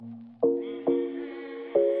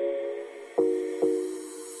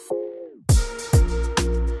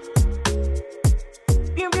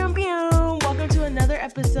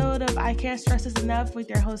I Can't Stress This Enough with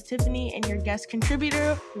your host Tiffany and your guest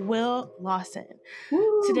contributor Will Lawson.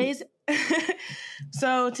 Today's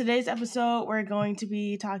episode we're going to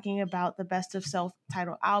be talking about the best of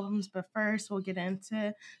self-titled albums, but first we'll get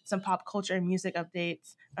into some pop culture and music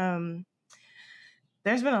updates.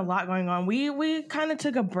 There's been a lot going on. We kind of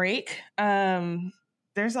took a break.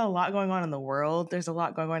 There's a lot going on in the world. There's a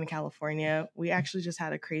lot going on in California. We actually just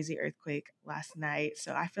had a crazy earthquake last night,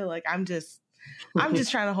 so I feel like I'm just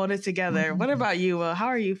trying to hold it together. What about you, Will? How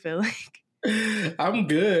are you feeling? I'm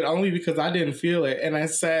good, only because I didn't feel it. And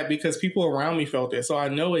that's sad because people around me felt it. So I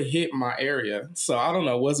know it hit my area. So I don't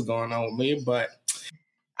know what's going on with me, but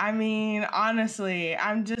I mean, honestly,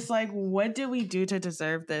 I'm just like, what did we do to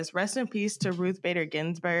deserve this? Rest in peace to Ruth Bader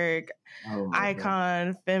Ginsburg,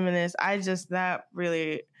 icon, feminist. That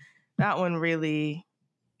one really.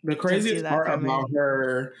 The craziest part about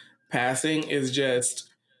her passing is just,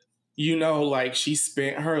 like she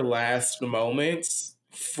spent her last moments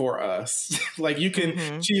for us. Like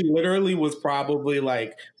she literally was probably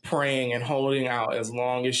like praying and holding out as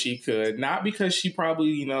long as she could. Not because she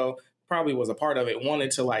probably, probably was a part of it, wanted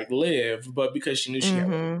to like live, but because she knew she had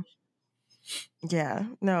to. Yeah,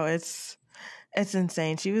 no, it's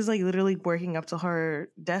insane. She was like literally working up to her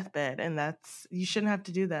deathbed, and you shouldn't have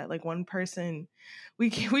to do that. Like one person, we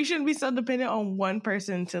shouldn't be so dependent on one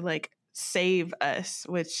person to like save us,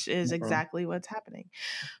 which is exactly what's happening.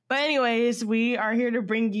 But anyways, we are here to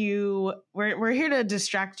bring you, we're here to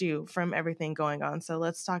distract you from everything going on. So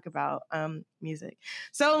let's talk about music.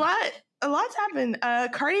 So a lot's happened.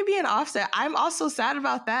 Cardi B and Offset. I'm also sad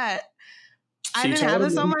about that. I didn't have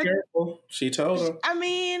this on my. She told her. I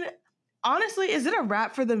mean, honestly, is it a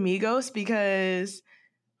wrap for the Migos? Because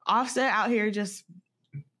Offset out here just.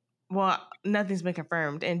 Well, nothing's been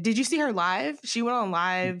confirmed. And did you see her live? She went on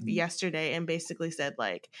live yesterday and basically said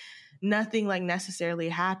like nothing like necessarily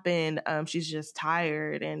happened. She's just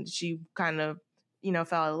tired and she kind of,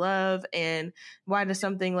 fell in love. And why does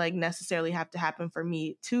something like necessarily have to happen for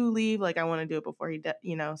me to leave? Like I want to do it before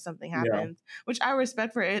something happens, which I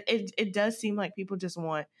respect for it. It does seem like people just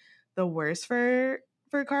want the worst for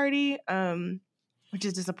Cardi. Which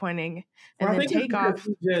is disappointing. And well, then Takeoff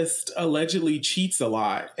just allegedly cheats a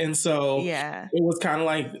lot. And so it was kind of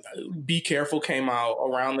like Be Careful came out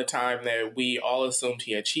around the time that we all assumed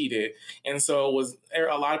he had cheated. And so it was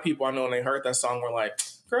a lot of people I know when they heard that song were like,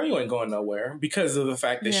 girl, you ain't going nowhere, because of the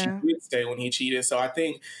fact that she did stay when he cheated. So I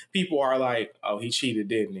think people are like, oh, he cheated,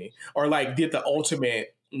 didn't he? Or like did the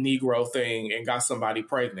ultimate Negro thing and got somebody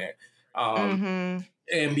pregnant.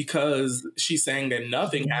 And because she's saying that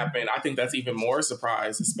nothing happened, I think that's even more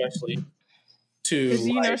surprise, especially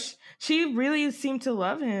to she really seemed to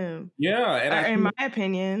love him. Yeah, and in my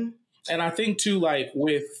opinion, and I think too, like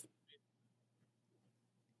with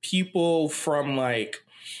people from like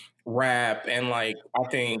rap and like I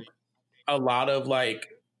think a lot of like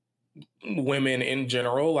women in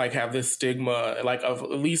general like have this stigma like of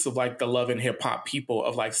at least of like the love and hip hop people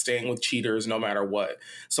of like staying with cheaters no matter what.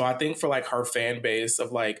 So I think for like her fan base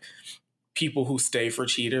of like people who stay for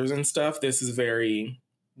cheaters and stuff, this is very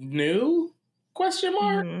new ?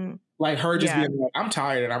 Like her just being like, I'm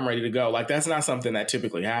tired and I'm ready to go. Like that's not something that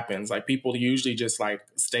typically happens. Like people usually just like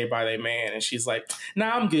stay by their man, and she's like,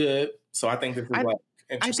 nah, I'm good. So I think this is like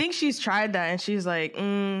I think she's tried that and she's like,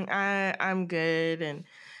 I'm good. And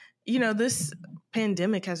this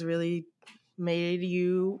pandemic has really made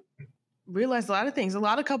you realize a lot of things. A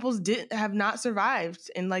lot of couples have not survived,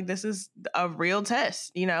 and like this is a real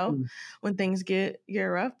test, when things get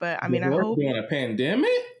rough. But I mean, I hope during a pandemic.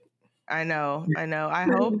 I know.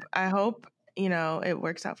 I hope it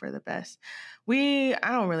works out for the best. I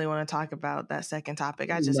don't really want to talk about that second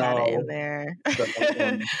topic. I just had it in there.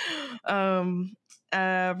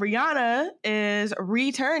 Rihanna is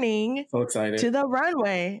returning so excited to the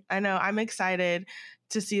runway. I know. I'm excited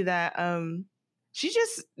to see that. She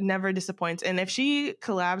just never disappoints. And if she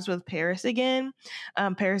collabs with Paris again,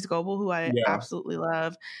 Paris Goebel, who I absolutely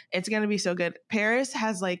love, it's going to be so good. Paris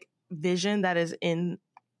has like vision that is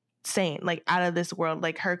insane, like out of this world.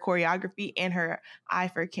 Like her choreography and her eye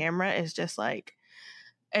for camera is just like,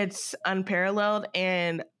 it's unparalleled.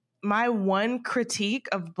 And my one critique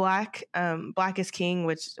of Black is King,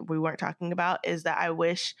 which we weren't talking about, is that I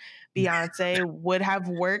wish Beyonce would have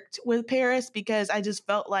worked with Paris, because I just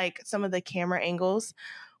felt like some of the camera angles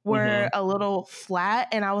were a little flat.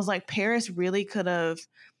 And I was like, Paris really could have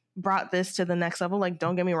brought this to the next level. Like,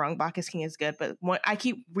 don't get me wrong, Black is King is good, but when I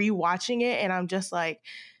keep rewatching it and I'm just like,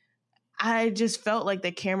 I just felt like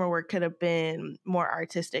the camera work could have been more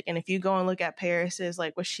artistic. And if you go and look at Paris's,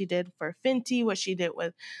 like what she did for Fenty, what she did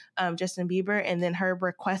with Justin Bieber, and then her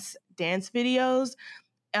request dance videos,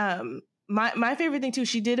 my favorite thing too,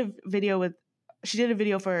 she did a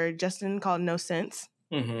video for Justin called No Sense.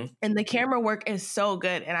 Mm-hmm. And the camera work is so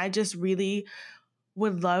good. And I just really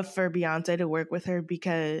would love for Beyonce to work with her,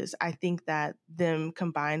 because I think that them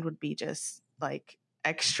combined would be just like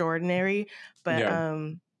extraordinary. But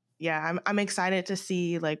I'm excited to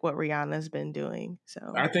see like what Rihanna's been doing.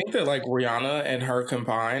 So I think that like Rihanna and her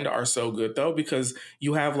combined are so good though, because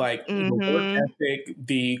you have like the work ethic,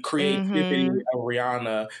 the creativity of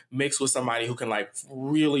Rihanna mixed with somebody who can like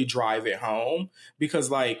really drive it home,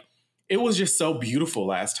 because like it was just so beautiful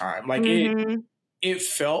last time. Like it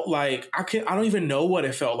felt like I don't even know what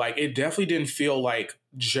it felt like. It definitely didn't feel like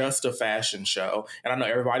just a fashion show. And I know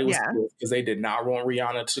everybody was pissed because they did not want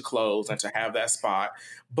Rihanna to close and to have that spot.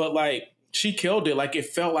 But like she killed it. Like it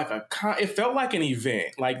felt like an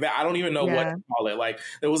event like that. I don't even know what to call it. Like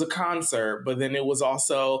there was a concert, but then it was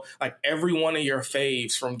also like every one of your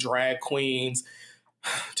faves, from drag queens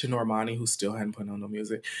to Normani, who still hadn't put on no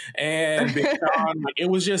music, and Big Sean. Like, it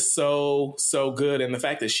was just so good, and the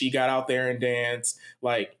fact that she got out there and danced,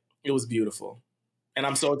 like it was beautiful, and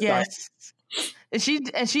I'm so excited. Yes. And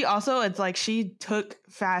she also, it's like she took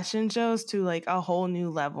fashion shows to like a whole new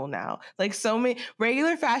level now. Like so many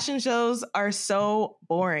regular fashion shows are so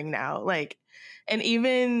boring now. Like, and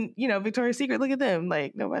even, you know, Victoria's Secret, look at them.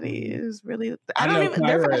 Like nobody is really,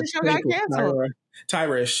 their fashion show got canceled.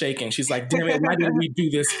 Tyra is shaking. She's like, damn it, why didn't we do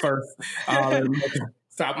this first?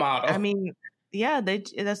 Stop model. I mean, yeah,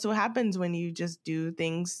 that's what happens when you just do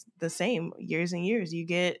things the same years and years. You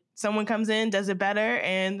get someone comes in, does it better,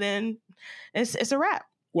 and then it's a wrap.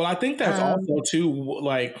 Well, I think that's also too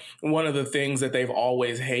like one of the things that they've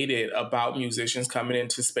always hated about musicians coming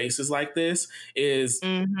into spaces like this is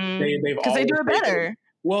they've because they do it better.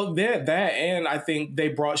 Well, that and I think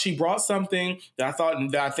she brought something that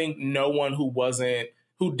I think no one who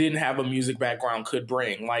didn't have a music background could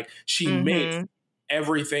bring. Like she mixed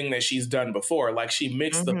everything that she's done before. Like she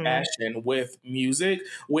mixed the fashion with music,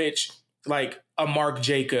 which like a Marc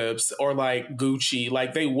Jacobs or like Gucci,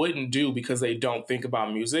 like they wouldn't do, because they don't think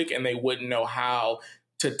about music and they wouldn't know how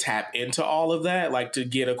to tap into all of that, like to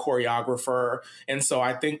get a choreographer. And so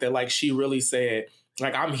I think that like she really said,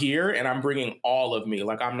 like, I'm here and I'm bringing all of me.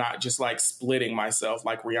 Like, I'm not just like splitting myself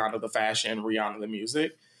like Rihanna the fashion, Rihanna the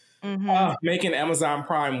music. Making Amazon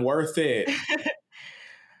Prime worth it.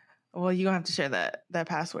 Well, you're going to have to share that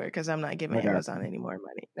password, because I'm not giving Amazon any more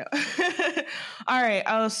money. No. All right.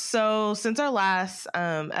 Oh, so since our last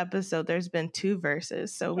episode, there's been 2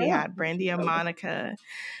 verses. So we had Brandy and Monica,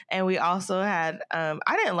 and we also had,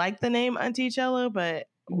 I didn't like the name Auntie Cello, but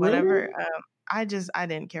whatever. Really? I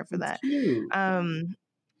didn't care for that.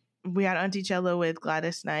 We had Auntie Cello with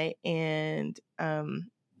Gladys Knight and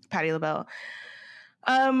Patti LaBelle.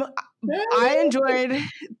 I enjoyed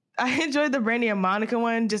the Brandy and Monica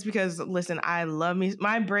one, just because, listen, I love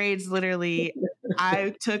my braids. Literally,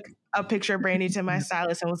 I took a picture of Brandy to my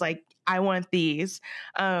stylist and was like, I want these.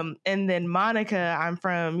 And then Monica, I'm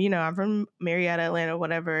from Marietta, Atlanta,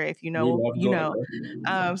 whatever. If you know, you know.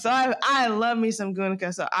 So I love me some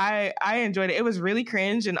Gunica. So I enjoyed it. It was really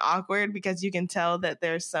cringe and awkward, because you can tell that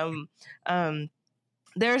there's something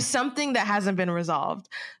that hasn't been resolved.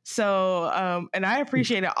 So, and I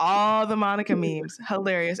appreciated all the Monica memes.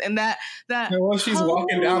 Hilarious. And that when she's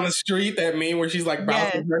walking down the street, that meme where she's like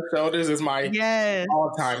bouncing her shoulders is my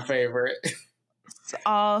all-time favorite. It's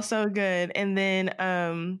all so good. And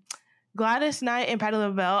then, Gladys Knight and Patti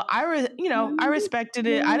LaBelle, I respected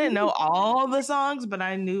it. I didn't know all the songs, but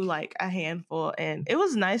I knew like a handful, and it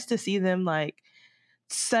was nice to see them like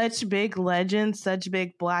such big legends, such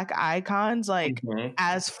big Black icons, like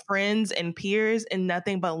as friends and peers, and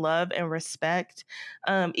nothing but love and respect.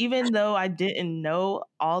 Even though I didn't know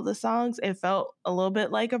all the songs, it felt a little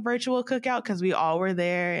bit like a virtual cookout, because we all were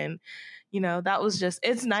there, and that was just,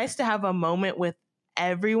 it's nice to have a moment with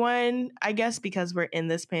everyone, I guess, because we're in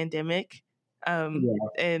this pandemic,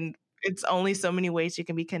 and it's only so many ways you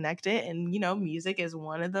can be connected, and music is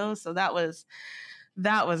one of those. So that was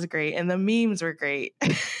great, and the memes were great.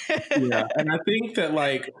 Yeah, and I think that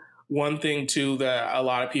like one thing too that a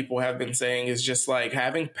lot of people have been saying is just like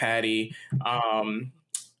having Patti on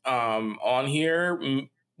here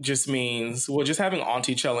just means, well, just having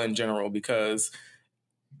Auntie Cello in general, because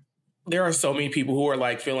there are so many people who are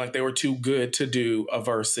like feeling like they were too good to do a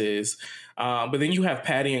versus, but then you have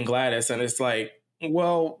Patti and Gladys, and it's like,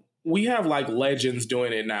 well, we have like legends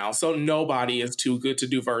doing it now, so nobody is too good to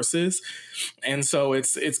do verses. And so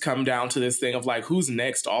it's come down to this thing of like, who's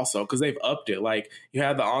next also, because they've upped it. Like you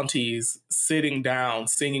have the aunties sitting down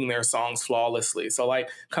singing their songs flawlessly, so like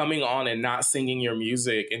coming on and not singing your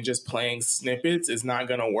music and just playing snippets is not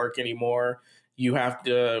going to work anymore. you have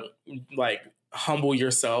to like humble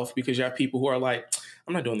yourself because you have people who are like,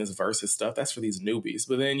 I'm not doing this versus stuff. That's for these newbies.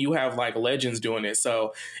 But then you have like legends doing it.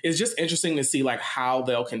 So it's just interesting to see like how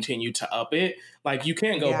they'll continue to up it. Like you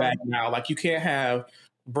can't go back now. Like you can't have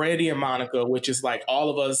Brandy and Monica, which is like all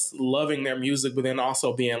of us loving their music, but then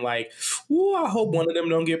also being like, ooh, I hope one of them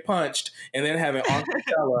don't get punched. And then having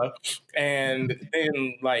Arcella and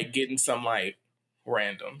then like getting some like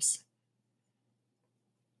randoms.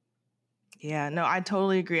 Yeah, no, I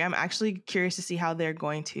totally agree. I'm actually curious to see how they're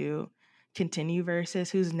going to continue versus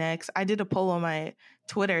who's next. I did a poll on my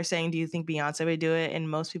Twitter saying, do you think Beyonce would do it? And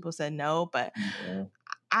most people said no, but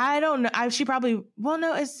I don't know. She probably, well,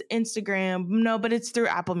 no, it's Instagram. No, but it's through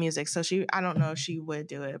Apple Music. So I don't know if she would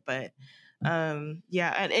do it, but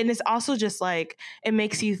yeah. And it's also just like, it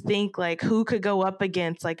makes you think like who could go up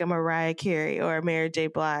against like a Mariah Carey or a Mary J.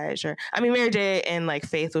 Blige, or I mean, Mary J. and like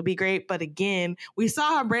Faith would be great. But again, we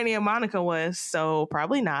saw how Brandy and Monica was, so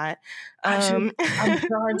probably not. I'm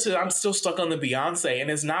still stuck on the Beyonce, and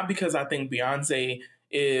it's not because I think Beyonce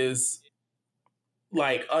is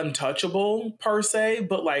like untouchable per se,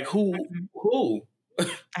 but like who?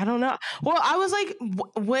 I don't know. Well, I was like,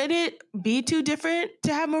 would it be too different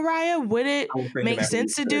to have Mariah? Would it make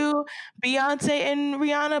sense to do Beyonce and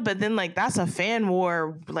Rihanna? But then like that's a fan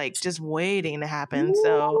war, like just waiting to happen.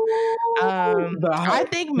 So I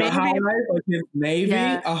think maybe like his Navy.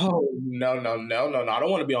 Yeah. Oh no! I don't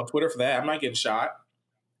want to be on Twitter for that. I'm not getting shot.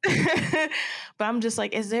 But I'm just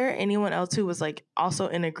like, is there anyone else who was like also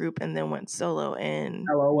in a group and then went solo? And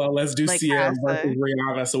well, let's do like, Sierra versus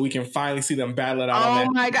Rihanna so we can finally see them battle it out. Oh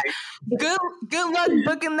my god! Good luck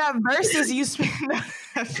booking that versus you.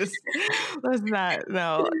 Let's not.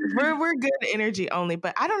 No, we're good energy only.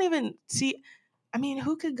 But I don't even see. I mean,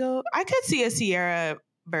 who could go? I could see a Sierra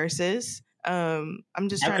versus. I'm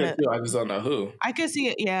just trying to. I just don't know who. I could see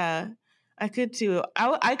it. Yeah. I could too.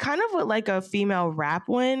 I kind of would like a female rap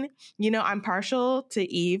one. You know, I'm partial to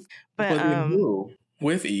Eve, but who?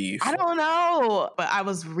 With Eve, I don't know. But I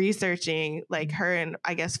was researching like her and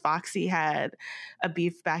I guess Foxy had a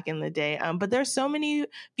beef back in the day. But there's so many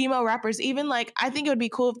female rappers. Even like I think it would be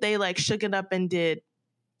cool if they like shook it up and did,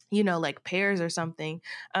 you know, like pairs or something.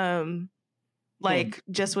 Like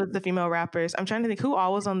just with the female rappers. I'm trying to think who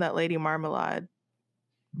all was on that Lady Marmalade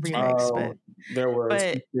remix, but there was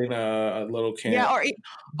a little camp. Yeah,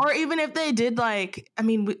 or even if they did like, I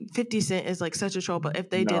mean, 50 Cent is like such a troll, but if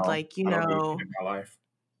they did like, you know,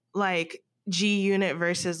 like G Unit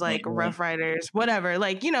versus like Rough Riders, whatever,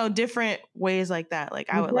 like, you know, different ways like that. Like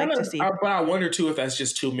I would like to see. But I wonder too if that's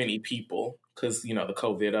just too many people because you know the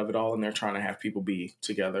COVID of it all, and they're trying to have people be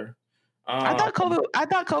together. I thought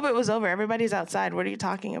COVID was over. Everybody's outside. What are you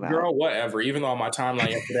talking about? Girl, whatever. Even though on my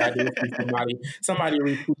timeline yesterday, I did see somebody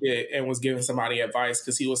retweeted and was giving somebody advice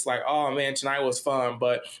because he was like, oh man, tonight was fun,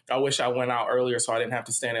 but I wish I went out earlier so I didn't have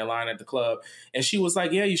to stand in line at the club. And she was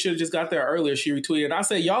like, yeah, you should have just got there earlier. She retweeted. And I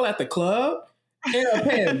said, y'all at the club? In a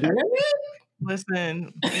pandemic?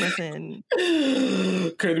 Listen.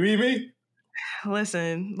 Could it be me?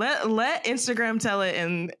 Listen, let Instagram tell it,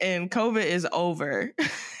 and COVID is over.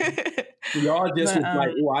 Y'all just was like,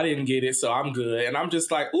 "Oh, I didn't get it, so I'm good," and I'm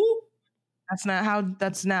just like, "Ooh." That's not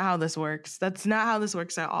how this works. That's not how this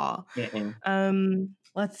works at all.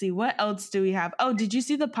 Let's see, what else do we have? Oh, did you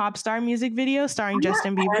see the Pop Star music video starring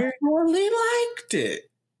Justin Bieber? I really liked it.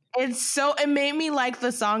 It made me like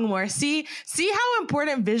the song more. See how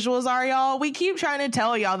important visuals are, y'all. We keep trying to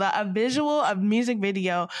tell y'all that a visual, a music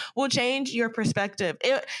video will change your perspective.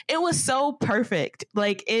 It was so perfect.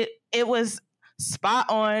 Like it was spot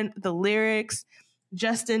on. The lyrics,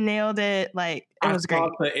 Justin nailed it. Like it was great.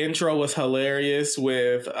 The intro was hilarious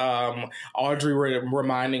with Audrey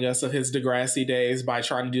reminding us of his Degrassi days by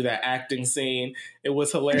trying to do that acting scene. It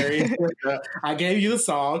was hilarious. I gave you the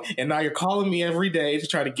song, and now you're calling me every day to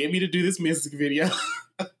try to get me to do this music video.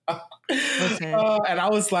 And I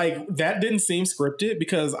was like, that didn't seem scripted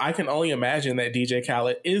because I can only imagine that DJ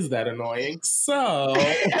Khaled is that annoying. So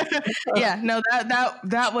yeah, no,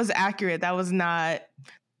 that was accurate. That was not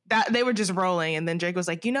that they were just rolling, and then Drake was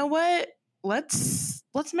like, you know what? Let's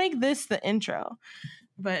make this the intro.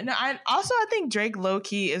 But no, I think Drake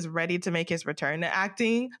low-key is ready to make his return to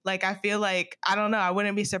acting. Like, I feel like, I don't know, I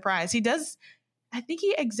wouldn't be surprised. He does, I think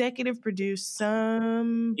he executive produced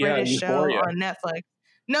some British show on Netflix.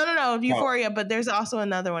 No, Euphoria, but there's also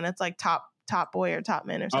another one. It's like Top Boy or Top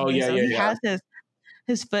Men or something. He has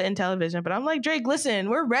his foot in television. But I'm like, Drake, listen,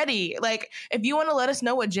 we're ready. Like, if you want to let us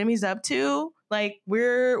know what Jimmy's up to, like,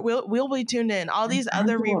 we'll be tuned in. All these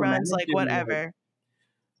other reruns, like, whatever.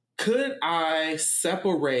 Could I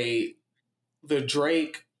separate the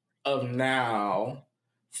Drake of now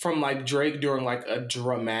from like Drake doing like a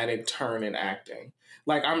dramatic turn in acting.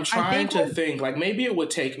 Like I'm trying to think like maybe it would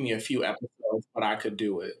take me a few episodes, but I could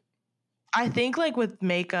do it. I think like with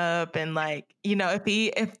makeup and like, you know,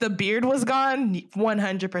 if the beard was gone,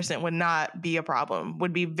 100% would not be a problem.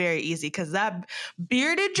 Would be very easy because that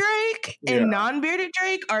bearded Drake and non-bearded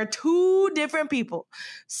Drake are two different people.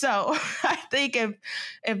 So I think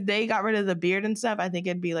if they got rid of the beard and stuff, I think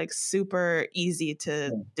it'd be like super easy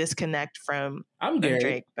to disconnect from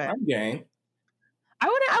Drake. But I'm game. I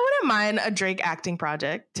wouldn't mind a Drake acting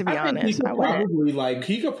project, to be honest. He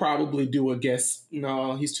could probably do a guest.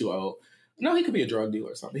 No, he's too old. No, he could be a drug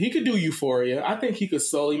dealer or something. He could do Euphoria. I think he could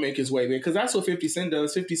slowly make his way there because that's what 50 Cent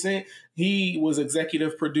does. 50 Cent, he was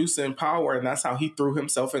executive producing Power, and that's how he threw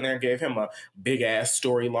himself in there and gave him a big-ass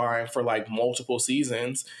storyline for like multiple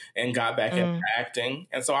seasons and got back into acting.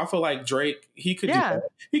 And so I feel like Drake, he could do that.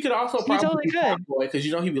 He could also probably do Hot Boy because,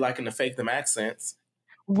 you know, he'd be liking to fake them accents.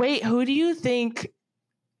 Wait, who do you think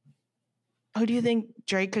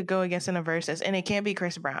Drake could go against in a versus? And it can't be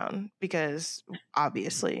Chris Brown because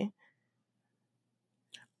obviously.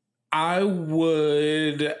 I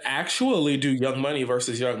would actually do Young Money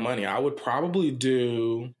versus Young Money. I would probably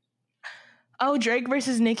do... Oh, Drake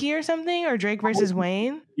versus Nicki or something? Or Drake versus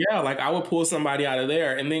Wayne? Yeah, like I would pull somebody out of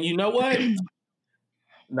there. And then you know what?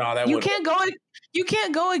 No, that you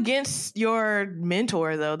can't go against your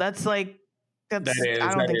mentor though. That's like... I don't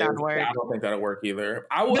think that would work. I don't think that'll work either.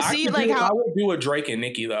 I would do a Drake and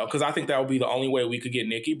Nicki though, because I think that would be the only way we could get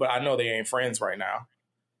Nicki, but I know they ain't friends right now.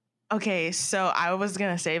 Okay, so I was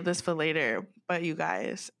gonna save this for later, but you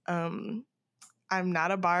guys, I'm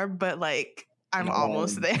not a barb, but like I'm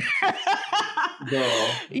almost there.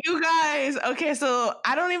 You guys, okay, so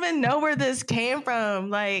I don't even know where this came from.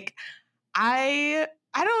 Like, I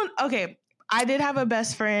did have a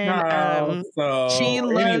best friend. Let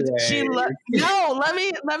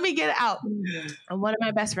me get it out. One of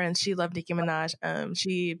my best friends, she loved Nicki Minaj.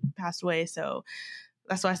 She passed away, so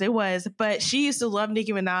that's why I say was, but she used to love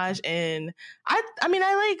Nicki Minaj, and I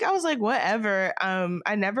was like, whatever.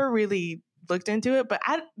 I never really looked into it, but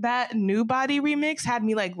that New Body remix had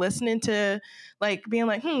me like listening to, like being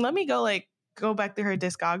like, let me go back to her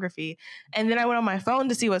discography. And then I went on my phone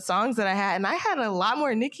to see what songs that I had, and I had a lot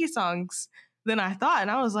more Nicki songs than I thought.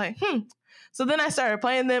 And I was like, So then I started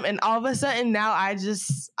playing them, and all of a sudden now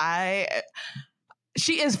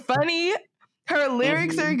she is funny. Her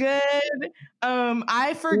lyrics are good.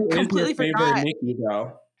 Completely forgot. Nicki,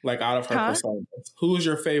 though, like out of her personas, who's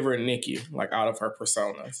your favorite Nicki? Like out of her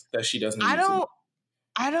personas that she doesn't.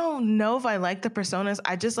 I don't know if I like the personas.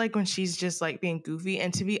 I just like when she's just like being goofy.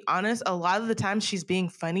 And to be honest, a lot of the time she's being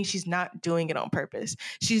funny. She's not doing it on purpose.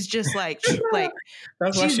 She's just like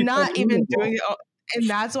she's not even doing it. And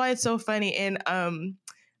that's why it's so funny. And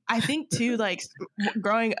I think too, like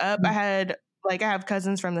growing up, I have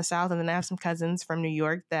cousins from the South, and then I have some cousins from New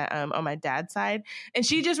York that on my dad's side. And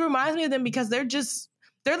she just reminds me of them because they're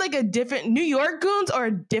like a different New York goons or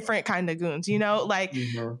a different kind of goons, you know, like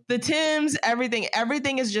the Tims,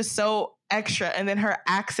 everything is just so extra. And then her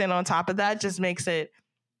accent on top of that just makes it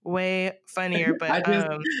way funnier. But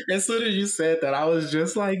as soon as you said that, I was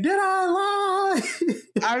just like, did I lie?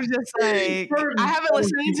 I was just like, I haven't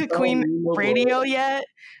listened to Queen Radio yet.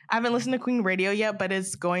 But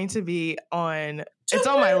it's going to be it's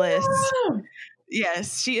on my list.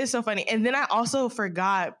 Yes, she is so funny. And then I also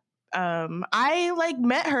forgot, I like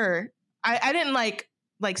met her. I didn't like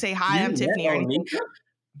say hi, I'm Tiffany or anything.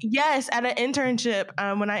 Yes, at an internship,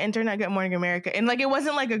 when I interned at Good Morning America. And like it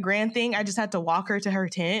wasn't like a grand thing. I just had to walk her to her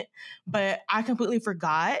tent, but I completely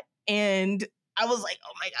forgot. And I was like,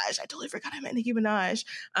 oh my gosh, I totally forgot I met Nicki Minaj.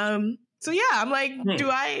 So yeah, I'm like,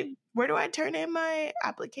 where do I turn in my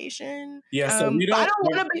application? Yeah, so we don't. I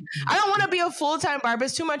don't want to be a full-time barber.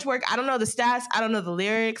 It's too much work. I don't know the stats. I don't know the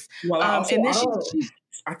lyrics. Well, and then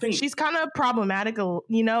I think she's kind of problematic,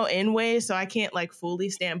 you know, in ways. So I can't like fully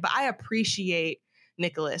stand. But I appreciate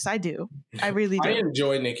Nicholas. I do. I really do. I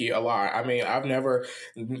enjoy Nicki a lot. I mean, I've never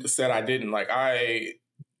said I didn't. Like I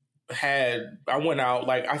went out.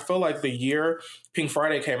 Like I feel like the year Pink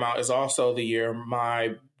Friday came out is also the year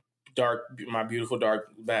my beautiful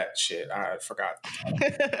dark that shit. I forgot.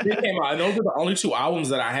 It came out, and those are the only two albums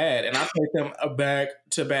that I had, and I played them back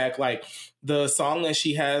to back. Like the song that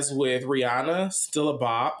she has with Rihanna, still a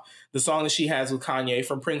bop. The song that she has with Kanye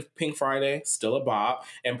from Pink Friday, still a bop,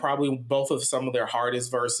 and probably both of some of their hardest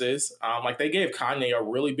verses. Like they gave Kanye a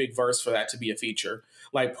really big verse for that to be a feature,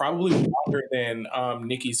 like probably longer than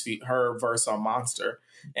Nicki's her verse on Monster.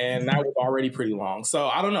 And that was already pretty long. So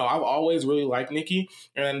I don't know. I've always really liked Nicki,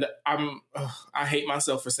 and I hate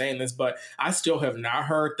myself for saying this, but I still have not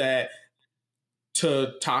heard that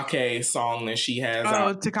to Take song that she has.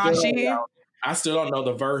 Tekashi. I still don't know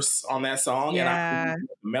the verse on that song, and I don't know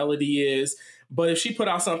what the melody is. But if she put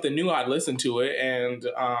out something new, I'd listen to it. And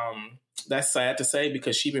that's sad to say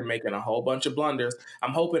because she's been making a whole bunch of blunders.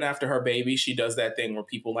 I'm hoping after her baby, she does that thing where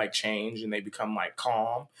people like change and they become like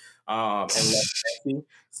calm and less messy.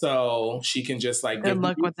 So she can just like good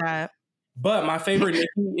luck with that. But my favorite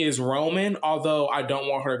Nicki is Roman, although I don't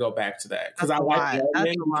want her to go back to that because I like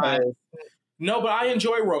Roman because. No, but I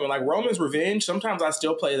enjoy Roman. Like Roman's Revenge. Sometimes I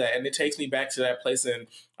still play that, and it takes me back to that place in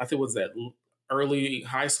I think it was that early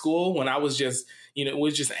high school when I was just it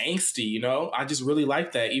was just angsty. I just really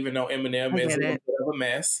like that, even though Eminem is a little bit of a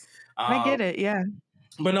mess. I get it, yeah.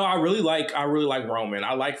 But no, I really like Roman.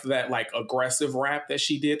 I like that like aggressive rap that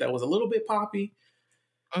she did that was a little bit poppy.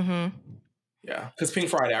 Mm-hmm. Yeah, because Pink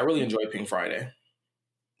Friday, I really enjoy Pink Friday.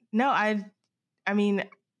 No, I mean.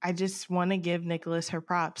 I just want to give Nicholas her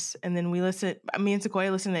props. And then me and Sequoia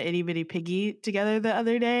listened to Itty Bitty Piggy together the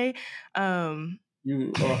other day. Give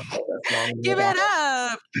it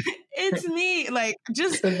up. It's me. Like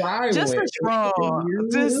just for troll.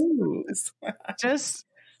 Just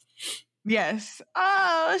yes.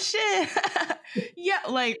 Oh shit. Yeah,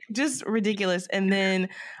 like just ridiculous. And then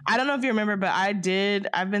I don't know if you remember, but I've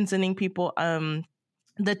been sending people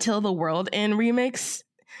the Till the World In remix.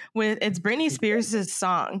 It's Britney Spears'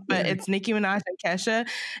 song, but it's Nicki Minaj and Kesha,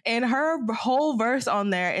 and her whole verse on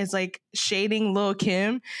there is like shading Lil'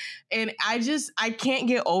 Kim, and I can't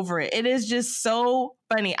get over it. It is just so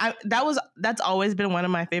funny. That's always been one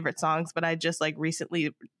of my favorite songs, but I just like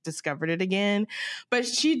recently discovered it again. But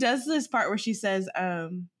she does this part where she says, "Oh,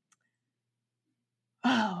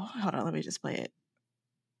 hold on, let me just play it."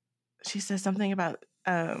 She says something about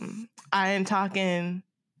I am talking.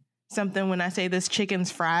 Something when I say this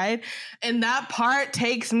chicken's fried, and that part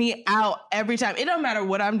takes me out every time. It don't matter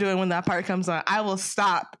what I'm doing when that part comes on. I will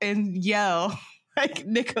stop and yell like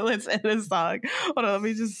Nicholas in his song. Hold on,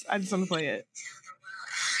 I just want to play it.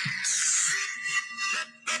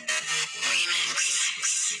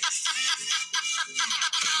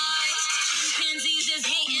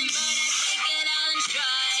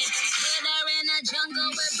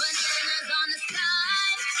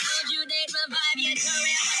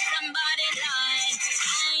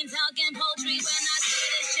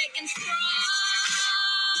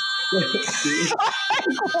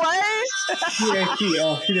 What?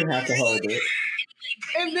 She didn't have to hold it.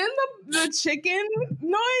 And then the chicken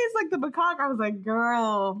noise, like the macaque, I was like,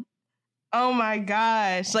 girl, oh my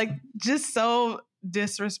gosh. Like, just so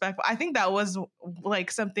disrespectful. I think that was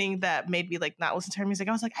like something that made me like not listen to her music.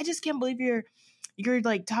 I was like, I just can't believe you're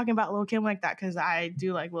like talking about Lil' Kim like that, because I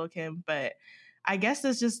do like Lil' Kim, but I guess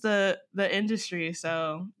it's just the industry.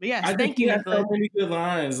 So, yes, thank you. Have so many good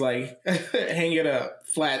lines, like hang it up,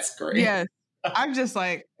 flat screen. Yes, I'm just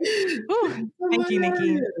like, thank you,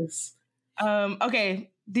 Nicki.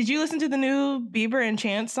 Okay, did you listen to the new Bieber and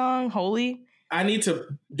Chance song, Holy? I need to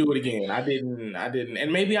do it again. I didn't,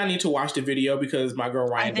 and maybe I need to watch the video because my girl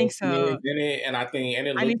Ryan is in it, and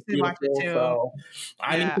it looks beautiful. Watch it too. So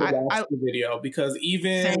I need to watch the video because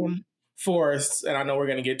even Force, and I know we're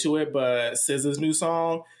gonna get to it, but SZA's new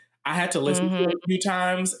song, I had to listen to it a few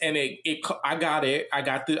times, and I got it. I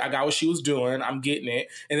got what she was doing. I'm getting it,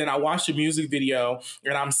 and then I watched the music video,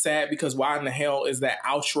 and I'm sad because why in the hell is that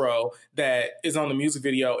outro that is on the music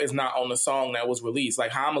video is not on the song that was released?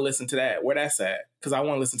 Like, how I'm gonna listen to that? Where that's at? Because I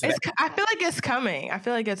want to listen to that. I feel like it's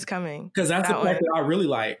coming. Because that's the part that I really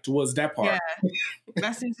liked was that part. Yeah,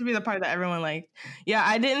 that seems to be the part that everyone liked. Yeah,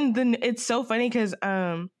 I didn't. It's so funny because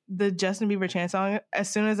the Justin Bieber Chance song, as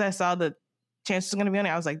soon as I saw the Chance was going to be on it,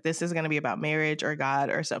 I was like, this is going to be about marriage or God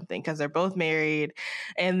or something, because they're both married.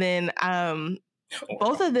 And then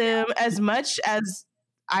both of them, as much as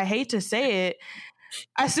I hate to say it,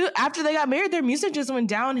 after they got married, their music just went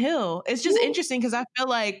downhill. It's just interesting because I feel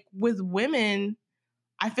like with women,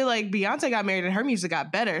 I feel like Beyonce got married and her music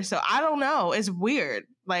got better. So I don't know. It's weird.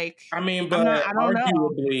 Like, I mean, but I don't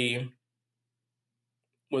arguably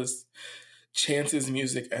was Chance's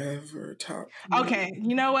music ever top. Okay,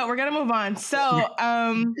 you know what? We're gonna move on. So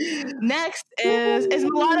next is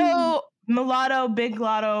Mulatto, Big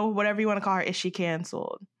Lotto, whatever you want to call her. Is she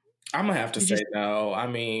canceled? I'm gonna have to say no. I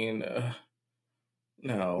mean,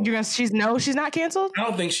 no. She's not canceled? I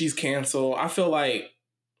don't think she's canceled. I feel like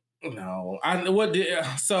no.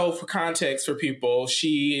 So for context for people,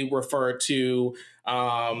 she referred to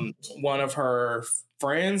one of her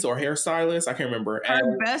friends or hairstylists, I can't remember.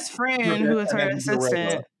 Her best friend, who is her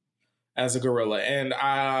assistant. As a gorilla. And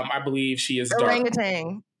I believe she is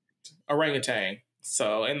orangutan.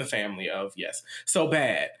 So in the family of, yes. So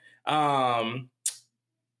bad.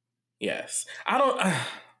 Yes. I don't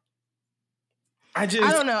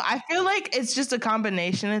know. I feel like it's just a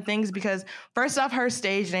combination of things because first off, her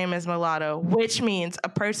stage name is Mulatto, which means a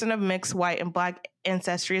person of mixed white and black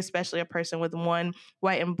ancestry, especially a person with one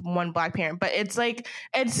white and one black parent. But it's like,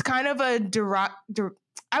 it's kind of a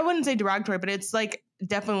I wouldn't say derogatory, but it's like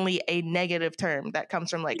definitely a negative term that comes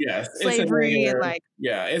from like slavery and like.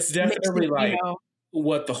 Yeah, it's definitely like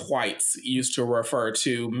what the whites used to refer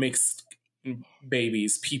to mixed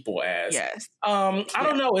babies, people as. Yes. I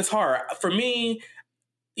don't know. It's hard. For me,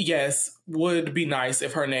 yes, would be nice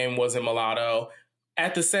if her name wasn't Mulatto.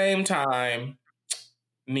 At the same time,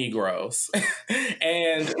 Negroes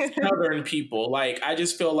and Southern people. Like, I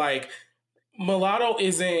just feel like mulatto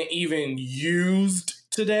isn't even used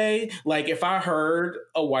today. Like, if I heard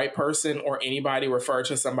a white person or anybody refer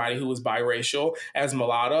to somebody who was biracial as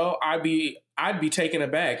mulatto, I'd be taken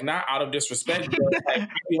aback, not out of disrespect, but like, I'd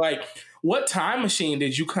be like, what time machine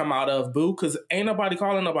did you come out of, boo? Because ain't nobody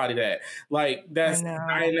calling nobody that. Like, that's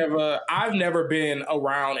I've never been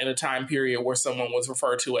around in a time period where someone was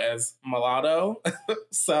referred to as mulatto.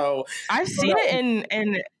 So I've seen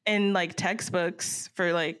it in like textbooks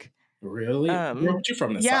for like. Really? Where you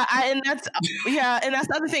from the South? And that's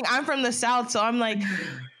the other thing. I'm from the South, so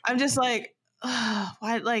I'm just like,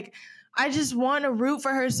 why? Like, I just want to root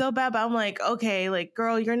for her so bad, but I'm like, okay, like,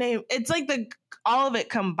 girl, your name. It's like all of it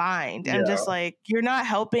combined. I'm just like, you're not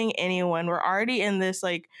helping anyone. We're already in this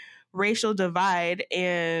like racial divide,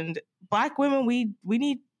 and Black women, we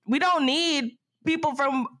don't need people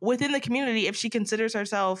from within the community if she considers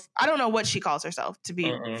herself, I don't know what she calls herself, to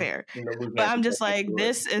be fair, but I'm just like,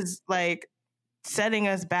 this is like setting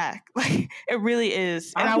us back. Like, it really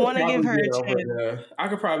is. And I want to give her a chance. I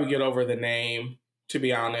could probably get over the name, to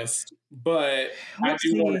be honest, but I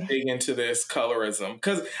do want to dig into this colorism,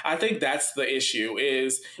 because I think that's the issue.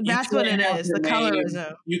 That's what it is, the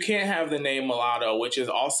colorism. You can't have the name mulatto, which is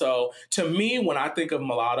also, to me, when I think of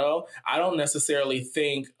mulatto, I don't necessarily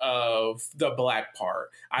think of the black part.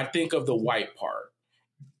 I think of the white part.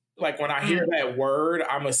 Like, when I hear that word,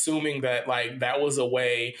 I'm assuming that like that was a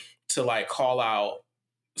way to like call out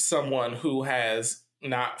someone who has,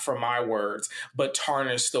 not from my words, but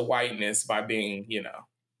tarnish the whiteness by being,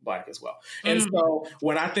 black as well. And so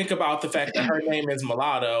when I think about the fact that her name is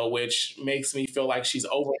mulatto, which makes me feel like she's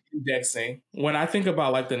over-indexing. When I think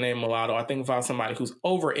about like the name mulatto, I think about somebody who's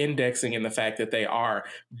over-indexing in the fact that they are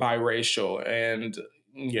biracial. And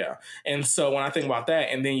and so when I think about that,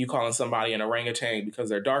 and then you calling somebody an orangutan because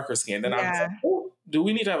they're darker skinned, then I'm like, oh, do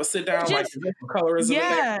we need to have a sit down like colorism?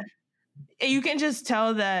 Yeah. You can just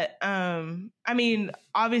tell that, I mean,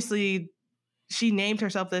 obviously she named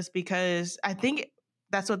herself this because I think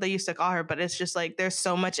that's what they used to call her, but it's just like there's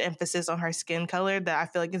so much emphasis on her skin color that I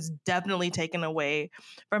feel like it's definitely taken away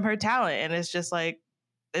from her talent. And it's just like,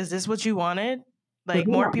 is this what you wanted? Like,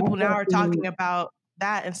 more people now are talking about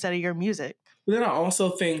that instead of your music. But then I also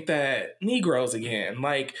think that Negroes, again,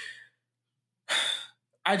 like,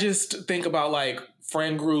 I just think about like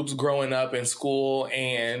friend groups growing up in school,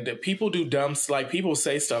 and people do like people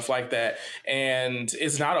say stuff like that, and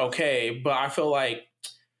it's not okay. But I feel like,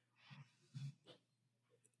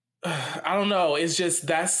 I don't know. It's just,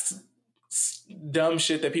 that's dumb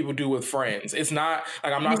shit that people do with friends. It's not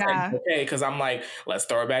like, I'm not saying it's okay, because I'm like, let's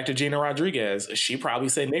throw it back to Gina Rodriguez. She probably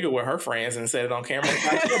said nigga with her friends and said it on camera.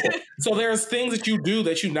 So there's things that you do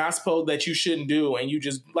that you're not supposed, that you shouldn't do. And you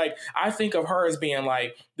just like, I think of her as being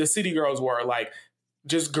like the City Girls were, like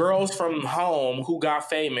just girls from home who got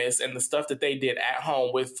famous, and the stuff that they did at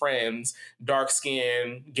home with friends, dark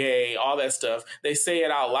skin, gay, all that stuff. They say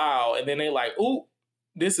it out loud, and then they like, ooh,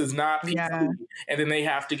 this is not PC. And then they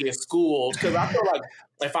have to get schooled. Because I feel like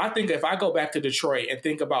if I go back to Detroit and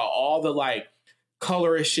think about all the like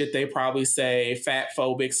colorist shit they probably say, fat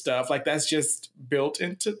phobic stuff, like that's just built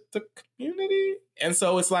into the community. And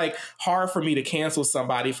so it's like hard for me to cancel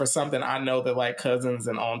somebody for something I know that like cousins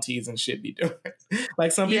and aunties and shit be doing.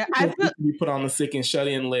 Like, some people be put on the sick and shut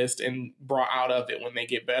in list and brought out of it when they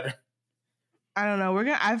get better. I don't know.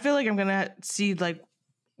 I feel like I'm gonna see like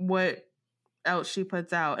what else she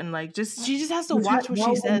puts out, and like she just has to watch what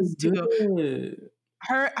she says too.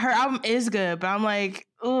 Her album is good, but I'm like,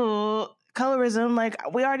 ooh, colorism,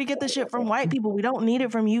 like we already get the shit from white people, we don't need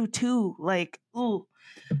it from you too. Like, ooh.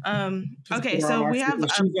 Okay, so we have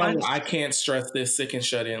I can't stress this sick and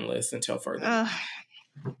shut in list until further.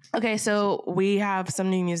 Okay, so we have some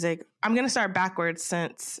new music. I'm gonna start backwards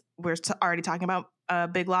since we're already talking about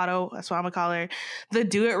Big Lotto. That's what I'm gonna call her. The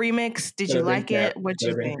Do It remix. Did you like it? What do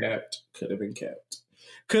you think? Could have been kept.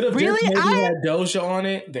 Could have really had Doja on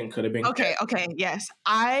it. Then could have been. Okay. Yes,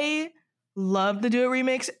 I love the Do It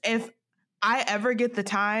remix. If I ever get the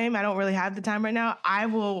time, I don't really have the time right now, I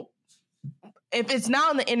will, if it's not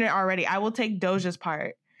on the internet already, I will take Doja's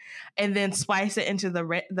part and then splice it into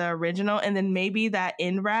the original, and then maybe that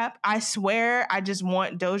end rap. I swear, I just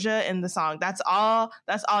want Doja in the song. That's all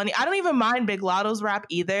I need. I don't even mind Big Lotto's rap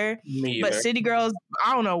either. Me either. But City Girls,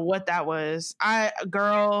 I don't know what that was.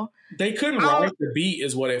 They couldn't write the beat,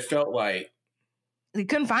 is what it felt like. They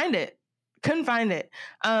couldn't find it.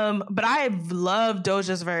 But I love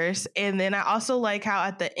Doja's verse, and then I also like how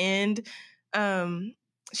at the end,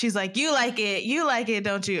 she's like, you like it,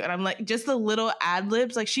 don't you? And I'm like, just the little ad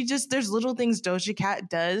libs, like there's little things Doja Cat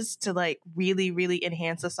does to like really, really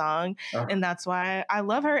enhance a song. And that's why I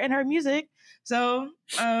love her and her music. So,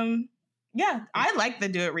 yeah, I like the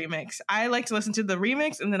Do It remix. I like to listen to the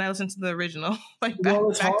remix and then I listen to the original, like back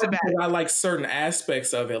to back. I like certain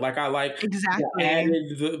aspects of it. Like I like exactly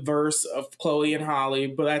the verse of Chloe and Halle,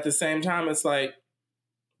 but at the same time, it's like,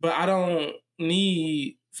 but I don't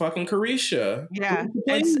need fucking Carisha. Yeah,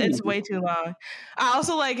 it's way too long. I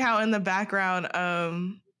also like how in the background,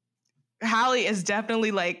 Halle is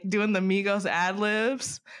definitely like doing the Migos ad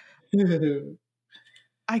libs.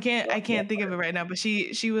 I can't think of it right now, but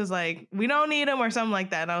she was like, we don't need them or something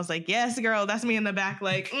like that. And I was like, yes, girl, that's me in the back.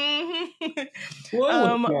 Like,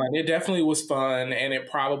 Well, it was fun. It definitely was fun. And it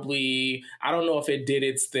probably, I don't know if it did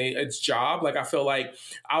its job. Like, I feel like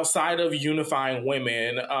outside of unifying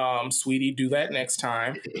women, Sweetie, do that next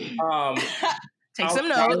time. Take some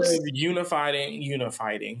notes. Unifying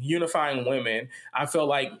women, I feel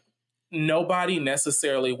like nobody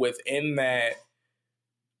necessarily within that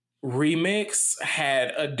remix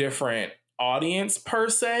had a different audience per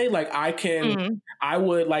se. Like I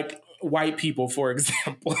would like white people, for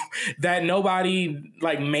example, that nobody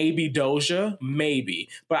like, maybe Doja, maybe,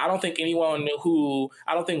 but I don't think anyone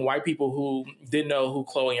I don't think white people who didn't know who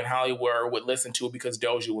Chloe and Halle were would listen to it because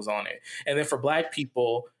Doja was on it. And then for black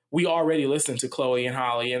people, we already listened to Chloe and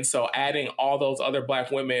Halle. And so adding all those other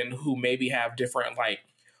black women who maybe have different like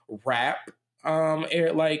rap,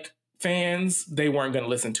 like fans, they weren't going to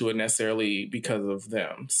listen to it necessarily because of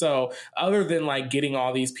them. So other than like getting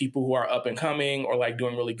all these people who are up and coming or like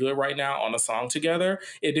doing really good right now on a song together,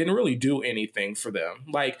 it didn't really do anything for them.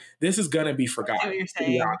 Like, this is going to be forgotten, to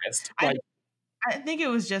be honest. Like, I think it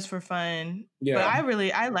was just for fun. Yeah. But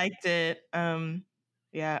I liked it.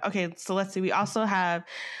 Yeah. Okay. So let's see. We also have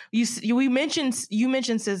you mentioned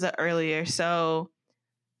SZA earlier. So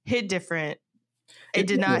Hit Different. It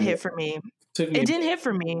did not hit for me. It didn't hit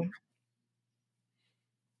for me.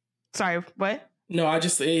 Sorry, what? No,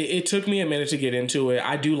 it took me a minute to get into it.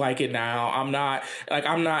 I do like it now.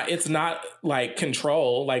 It's not like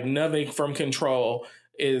Control. Like, nothing from Control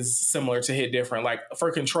is similar to Hit Different. Like, for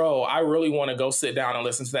Control, I really want to go sit down and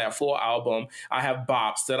listen to that full album. I have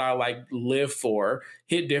bops that I like live for.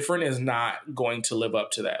 Hit Different is not going to live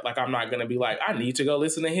up to that. Like, I'm not going to be like, I need to go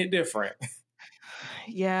listen to Hit Different.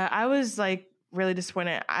 Yeah, I was like really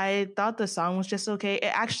disappointed. I thought the song was just okay. It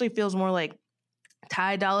actually feels more like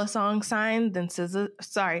Ty Dolla $ign than SZA.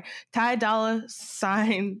 Sorry, Ty Dolla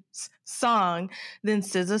 $ign's song than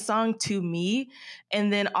SZA's song to me.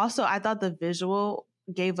 And then also, I thought the visual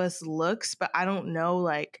gave us looks, but I don't know,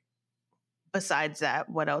 like, besides that,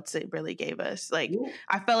 what else it really gave us. Like, ooh.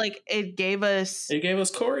 I felt like it gave us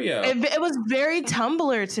choreo. It was very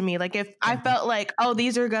Tumblr to me. Like, if I felt like, oh,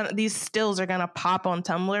 these stills are gonna pop on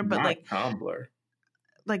Tumblr, but not like Tumblr.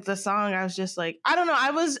 Like the song, I was just like, I don't know.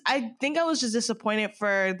 I think I was just disappointed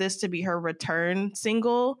for this to be her return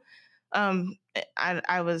single. I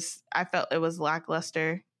felt it was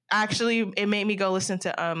lackluster. Actually, it made me go listen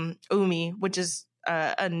to Umi, which is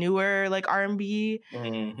a newer like R&B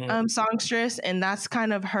songstress, and that's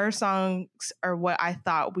kind of her songs are what I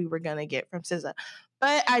thought we were gonna get from SZA.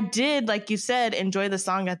 But I did, like you said, enjoy the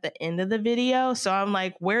song at the end of the video. So I'm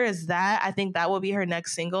like, where is that? I think that will be her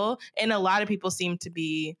next single. And a lot of people seem to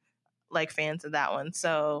be like fans of that one.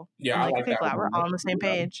 So yeah, I'm like okay, glad we're all on the same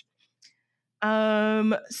page.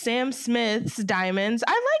 Sam Smith's Diamonds.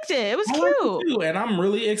 I liked it. It was cute. And I'm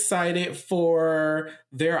really excited for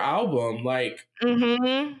their album. Like,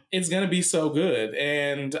 it's going to be so good.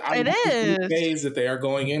 And it is the phase that they are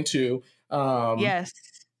going into. Yes.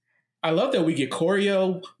 I love that we get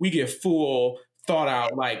choreo, we get full thought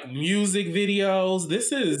out like music videos.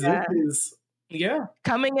 This is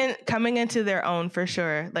coming into their own for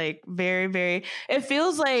sure. Like, very, very, it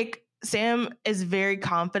feels like Sam is very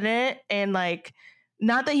confident, and like,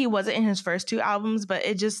 not that he wasn't in his first two albums, but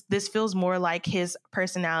this feels more like his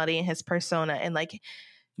personality and his persona, and like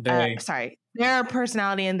their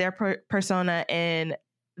personality and their persona, and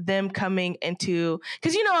them coming into,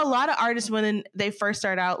 because a lot of artists when they first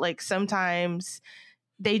start out, like sometimes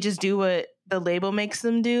they just do what the label makes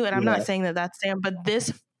them do. And I'm not saying that that's Sam, but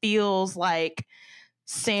this feels like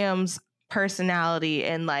Sam's personality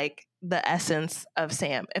and like the essence of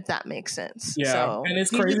Sam, if that makes sense. Yeah. So, and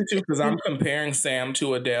it's crazy too, because I'm comparing Sam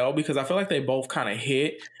to Adele because I feel like they both kind of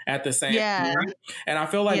hit at the same time. And I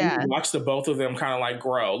feel like we watched the both of them kind of like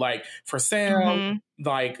grow. Like for Sam,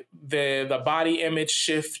 like the body image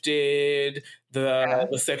shifted,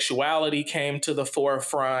 the sexuality came to the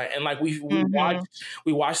forefront, and like we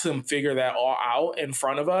watched them figure that all out in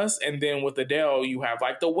front of us. And then with Adele, you have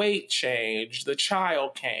like the weight change, the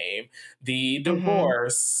child came, the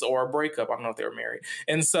divorce or breakup. I don't know if they were married,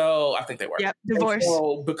 and so I think they were. Yep, divorce.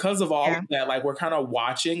 So because of all of that, like we're kind of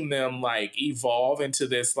watching them like evolve into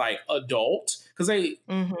this like adult, because they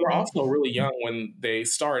were also really young when they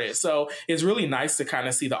started. So it's really nice to kind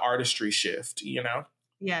of see the artistry shift, you know?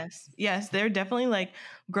 Yes, they're definitely like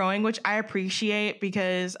growing, which I appreciate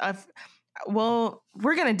because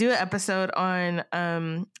we're gonna do an episode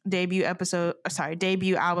on debut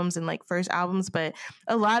albums and like first albums, but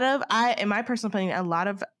in my personal opinion, a lot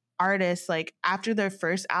of artists, like after their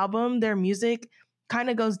first album, their music kind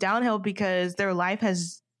of goes downhill because their life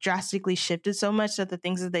has drastically shifted so much that the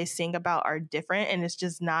things that they sing about are different, and it's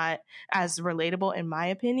just not as relatable in my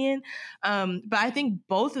opinion. But I think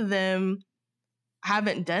both of them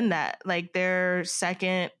haven't done that. Like their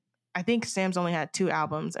second, I think Sam's only had 2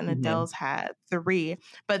 albums and Adele's had 3,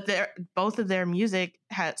 but both of their music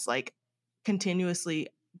has like continuously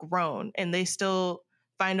grown, and they still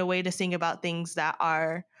find a way to sing about things that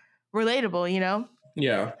are relatable, you know?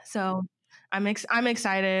 Yeah. So I'm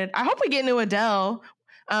excited. I hope we get new Adele.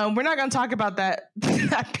 We're not going to talk about that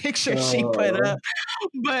picture she put up,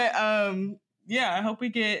 but yeah, I hope we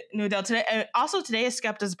get new Adele today. And also today is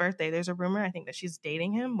Skepta's birthday. There's a rumor, I think, that she's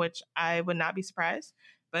dating him, which I would not be surprised.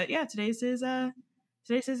 But yeah, today's his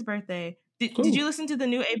birthday. Did you listen to the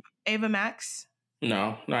new Ava Max?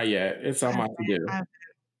 No, not yet. It's on my to-do.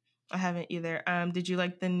 I haven't either. Did you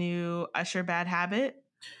like the new Usher Bad Habit?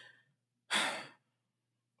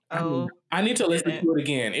 I need to listen to it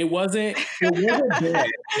again. It wasn't bad.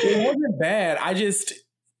 It wasn't bad. I just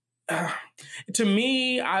to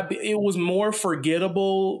me, it was more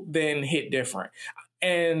forgettable than hit different.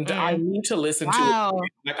 And I need to listen to it.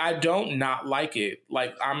 Like, I don't not like it.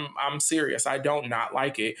 Like, I'm serious. I don't not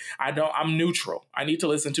like it. I'm neutral. I need to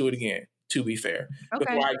listen to it again, to be fair,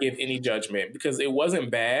 before I give any judgment, because it wasn't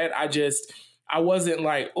bad. I wasn't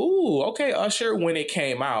like, ooh, okay, Usher, when it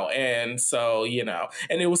came out. And so, you know,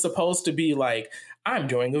 and it was supposed to be like, I'm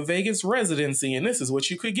doing a Vegas residency and this is what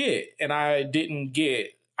you could get. And I didn't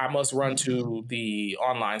get, I must run to the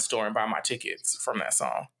online store and buy my tickets from that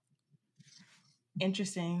song.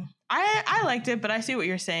 Interesting. I liked it, but I see what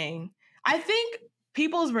you're saying. I think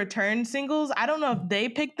people's return singles, I don't know if they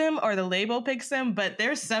pick them or the label picks them, but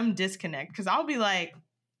there's some disconnect, because I'll be like,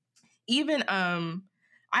 even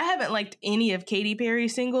I haven't liked any of Katy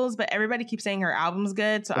Perry's singles, but everybody keeps saying her album's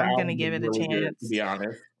good, so I'm gonna give it a chance. Good, to be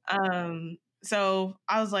honest. So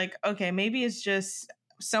I was like, okay, maybe it's just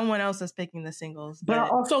someone else is picking the singles. But I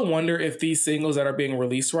also wonder if these singles that are being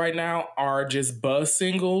released right now are just buzz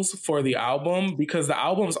singles for the album, because the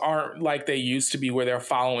albums aren't like they used to be where they're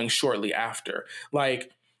following shortly after.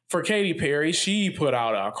 Like for Katy Perry, she put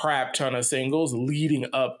out a crap ton of singles leading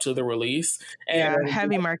up to the release. And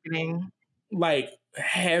heavy marketing. Like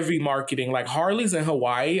heavy marketing. Like Harley's in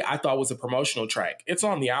Hawaii, I thought was a promotional track. It's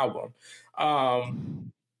on the album.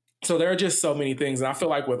 So there are just so many things. And I feel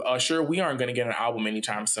like with Usher, we aren't going to get an album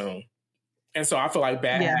anytime soon. And so I feel like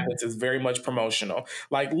Bad Habits is very much promotional.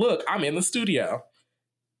 Like, look, I'm in the studio.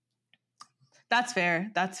 That's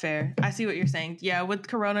fair. I see what you're saying. Yeah, with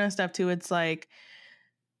Corona and stuff too, it's like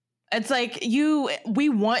we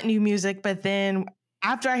want new music, but then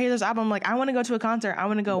after I hear this album, I'm like, I want to go to a concert. I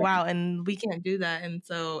want to go, wow. And we can't do that. And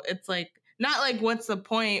so it's like, not like, what's the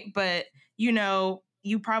point? But, you know,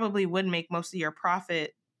 you probably would make most of your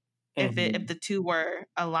profit if the two were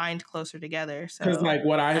aligned closer together. So because like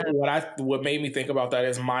what made me think about that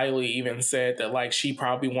is Miley even said that like she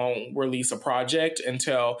probably won't release a project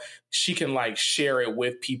until she can like share it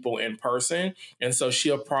with people in person, and so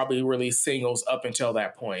she'll probably release singles up until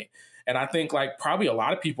that point. And I think like probably a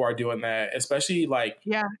lot of people are doing that, especially like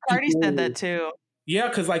Cardi said that too. Yeah,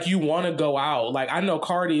 because like you want to go out. Like I know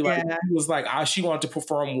Cardi, like she was like she wanted to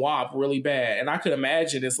perform WAP really bad, and I could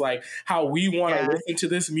imagine it's like how we want to listen to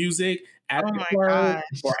this music at the club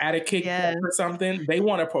or at a kickback or something. They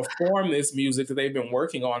want to perform this music that they've been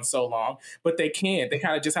working on so long, but they can't. They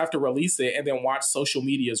kind of just have to release it and then watch social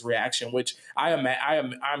media's reaction, which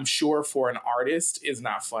I'm sure for an artist is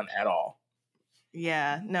not fun at all.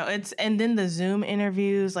 Yeah, no, and then the Zoom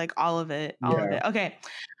interviews, like all of it. Okay.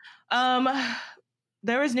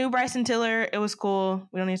 There was new Bryson Tiller. It was cool.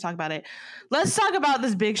 We don't need to talk about it. Let's talk about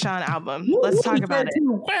this Big Sean album. Let's talk about it.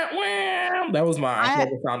 That was my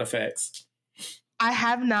favorite sound effects. I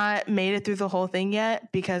have not made it through the whole thing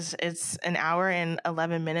yet because it's an hour and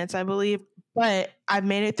 11 minutes, I believe. But I've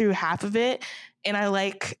made it through half of it, and I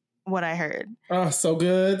like what I heard. Oh, so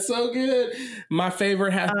good. So good. My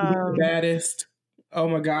favorite has to be The Baddest. Oh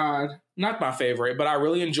my God. Not my favorite, but I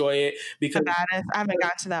really enjoy it because The Baddest. I haven't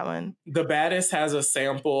got to that one. The Baddest has a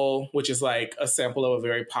sample, which is like a sample of a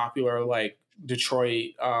very popular like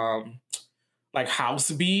Detroit like house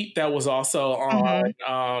beat that was also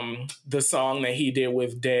on the song that he did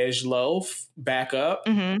with Dej Loaf, Back Up.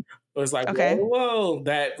 It was like, whoa,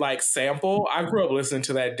 that like sample. I grew up listening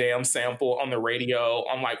to that damn sample on the radio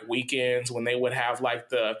on like weekends when they would have like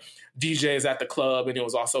the DJs at the club and it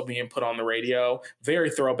was also being put on the radio. Very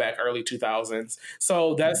throwback early 2000s.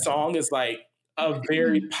 So that song is like a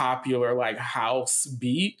very popular like house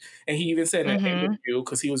beat. And he even said in an interview,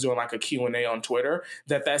 because he was doing like a Q&A on Twitter,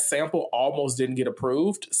 that sample almost didn't get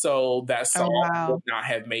approved. So that song would not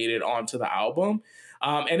have made it onto the album.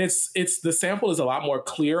 And it's the sample is a lot more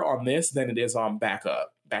clear on this than it is on Back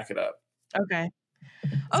It Up.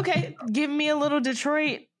 Okay. Give me a little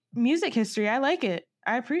Detroit music history. I like it.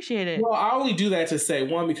 I appreciate it. Well, I only do that to say,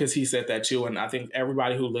 one, because he said that too. And I think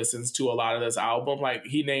everybody who listens to a lot of this album, like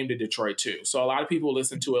he named it Detroit too. So a lot of people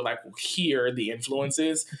listen to it, like will hear the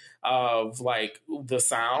influences of like the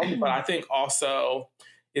sound. But I think also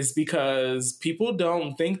it's because people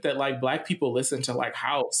don't think that like Black people listen to like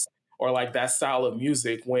house or like that style of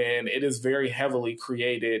music when it is very heavily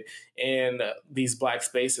created in these Black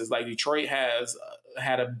spaces. Like Detroit has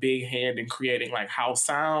had a big hand in creating like house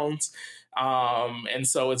sounds. And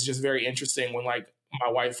so it's just very interesting when like my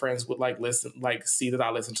white friends would like listen, like see that I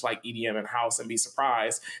listen to like EDM and house and be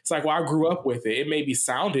surprised. It's like, well, I grew up with it. It maybe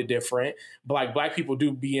sounded different, but like Black people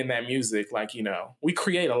do be in that music. Like, you know, we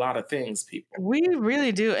create a lot of things, people. We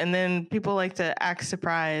really do. And then people like to act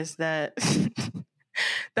surprised that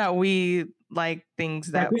that we like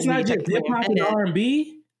things that it's not just hip hop and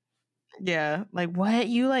R&B. Yeah. Like what?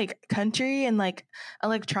 You like country and like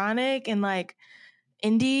electronic and like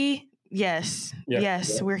indie? Yes.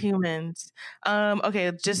 We're humans.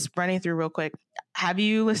 Okay, just running through real quick. Have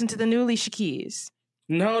you listened to the new Alicia Keys?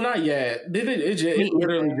 No, not yet. It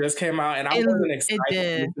literally just came out, and I wasn't excited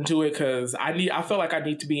to listen to it because I felt like I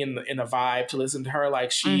need to be in a vibe to listen to her.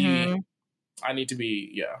 Like I need to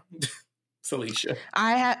be it's Alicia.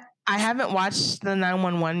 I haven't watched the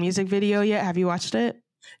 911 music video yet. Have you watched it?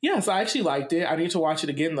 Yes, I actually liked it. I need to watch it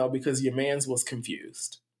again though because your man's was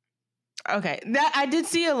confused. Okay, that I did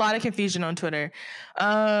see a lot of confusion on Twitter.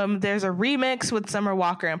 There's a remix with Summer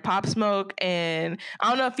Walker and Pop Smoke, and I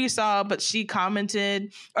don't know if you saw, but she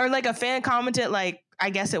commented, or like a fan commented, like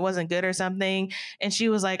I guess it wasn't good or something, and she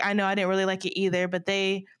was like, "I know I didn't really like it either, but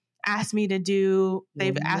they've asked me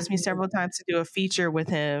several times to do a feature with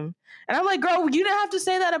him," and I'm like, "Girl, you didn't have to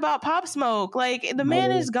say that about Pop Smoke. Like the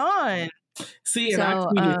man is gone." See, and I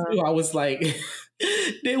tweeted too. I was like,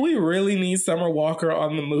 did we really need Summer Walker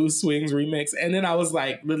on the Mood Swings remix? And then I was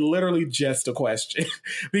like, literally just a question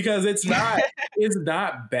because it's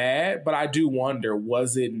not bad, but I do wonder,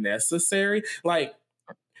 was it necessary? Like,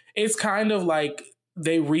 it's kind of like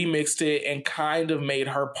they remixed it and kind of made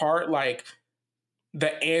her part like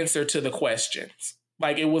the answer to the questions.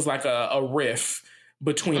 Like it was like a riff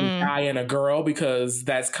between a guy and a girl because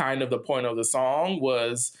that's kind of the point of the song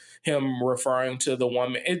was him referring to the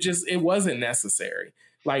woman. It wasn't necessary.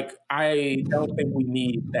 Like, I don't think we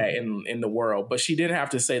need that in the world, but she didn't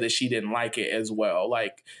have to say that she didn't like it as well.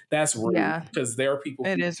 Like, that's rude because there are people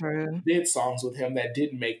who is rude. Did songs with him that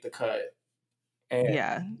didn't make the cut.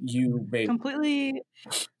 And you made completely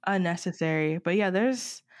unnecessary. But yeah,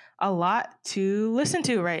 there's a lot to listen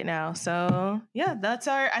to right now. So yeah,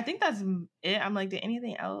 I think that's it. I'm like, did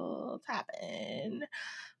anything else happen?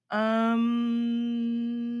 I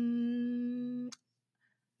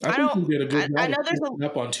think we did a good job. I know there's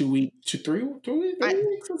up on 2 weeks, 3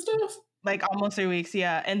 weeks and stuff. Like almost 3 weeks,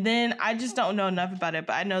 yeah. And then I just don't know enough about it,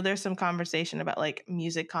 but I know there's some conversation about like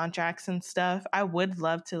music contracts and stuff. I would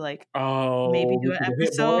love to like maybe do an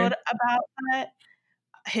episode about that.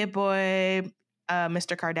 Hit Boy,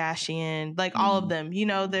 Mr. Kardashian, like all of them. You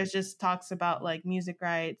know, there's just talks about like music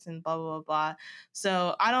rights and blah blah blah blah.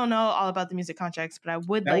 So I don't know all about the music contracts, but I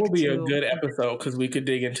would like to. That would be a good episode because we could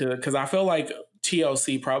dig into it. Because I feel like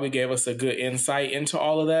TLC probably gave us a good insight into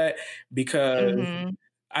all of that because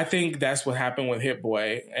I think that's what happened with Hit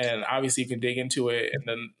Boy, and obviously you can dig into it and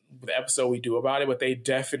then the episode we do about it, but they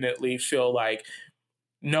definitely feel like,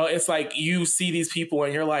 no, it's like you see these people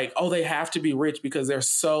and you're like, oh, they have to be rich because they're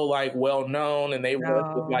so like well known and they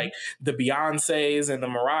work with like the Beyoncés and the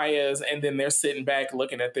Mariahs, and then they're sitting back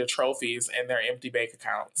looking at their trophies and their empty bank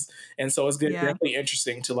accounts. And so it's definitely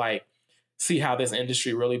interesting to like see how this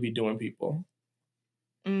industry really be doing people.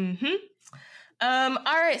 Mm-hmm. All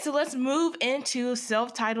right, so let's move into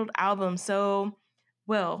self-titled albums. So,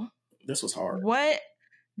 Will, this was hard.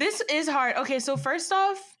 This is hard. Okay, so first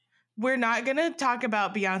off, we're not gonna talk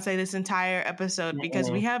about Beyonce this entire episode because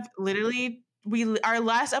we have literally our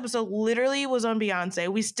last episode literally was on Beyonce.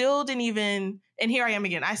 We still didn't even, and here I am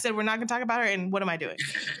again. I said we're not gonna talk about her, and what am I doing?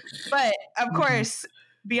 But of course,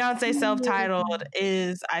 Beyonce self-titled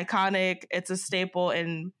is iconic. It's a staple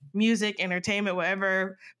in music, entertainment,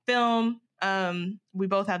 whatever, film. We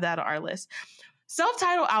both have that on our list.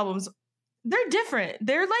 Self-titled albums, they're different.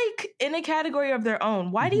 They're like in a category of their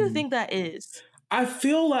own. Why do you think that is? I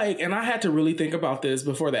feel like, and I had to really think about this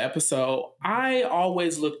before the episode, I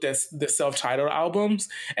always looked at the self-titled albums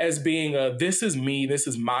as being a this is me, this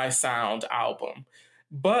is my sound album.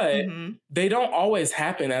 But they don't always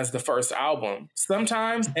happen as the first album.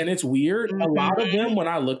 Sometimes, and it's weird, a lot of them, when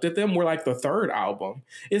I looked at them, were like the third album.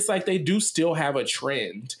 It's like they do still have a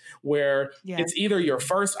trend where it's either your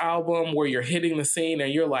first album where you're hitting the scene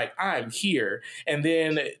and you're like, I'm here. And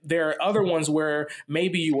then there are other ones where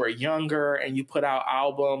maybe you were younger and you put out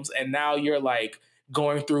albums and now you're like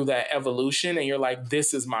going through that evolution and you're like,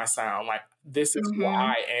 this is my sound. Like, this is who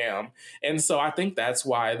I am. And so I think that's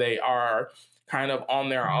why they are kind of on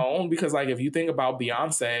their own, because like if you think about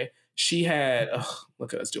Beyonce, she had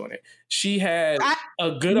look at us doing it. She had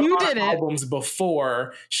a good amount of albums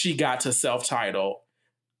before she got to self-titled.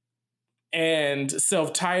 And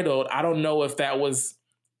self-titled, I don't know if that was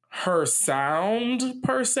her sound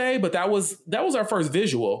per se, but that was our first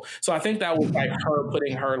visual. So I think that was like her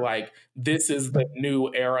putting her like, this is the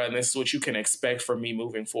new era and this is what you can expect from me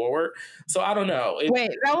moving forward. So I don't know.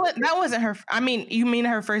 Wait, that wasn't her. I mean, you mean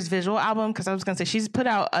her first visual album? Because I was gonna say she's put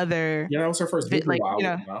out other. Yeah, that was her first visual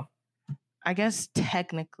album. You know, I guess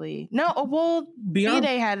technically, no. Well,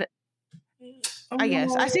 B-Day had. I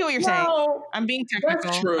guess I see what you're saying. I'm being technical.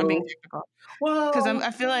 That's true. I'm being technical. Well, because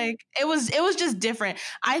I feel like it was just different.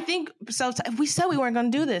 I think we said we weren't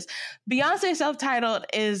going to do this. Beyonce self-titled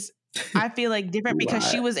is, I feel like, different because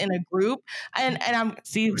she was in a group, and I'm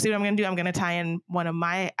see what I'm going to do. I'm going to tie in one of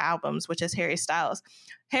my albums, which is Harry Styles.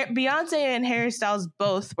 Beyonce and Harry Styles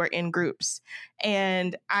both were in groups,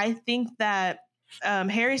 and I think that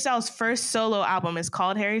Harry Styles' first solo album is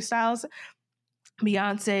called Harry Styles.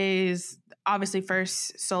 Beyonce's obviously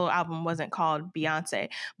first solo album wasn't called Beyonce,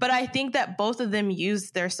 but I think that both of them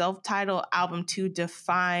used their self-titled album to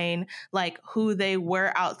define like who they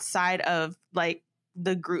were outside of like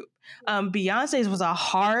the group. Beyonce's was a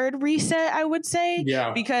hard reset, I would say,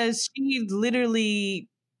 because she literally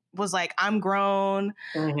was like, I'm grown.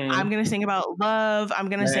 I'm going to sing about love. I'm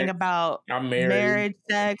going to sing about marriage,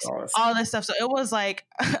 sex, all this stuff. So it was like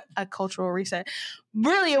a cultural reset.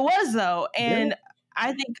 Really, it was though. And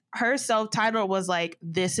I think her self-titled was like,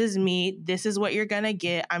 this is me. This is what you're going to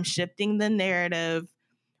get. I'm shifting the narrative,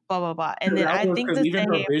 blah, blah, blah. And then I think even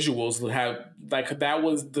her visuals have like, that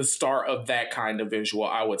was the start of that kind of visual,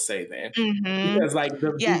 I would say then. Because like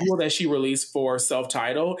the visual that she released for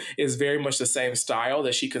self-titled is very much the same style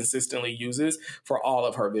that she consistently uses for all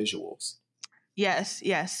of her visuals. Yes.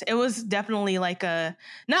 It was definitely like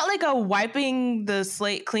not like a wiping the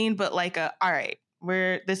slate clean, but like all right,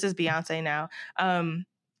 this is Beyonce now.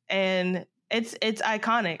 And it's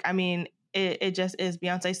iconic. I mean, it just is.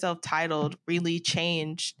 Beyonce self-titled really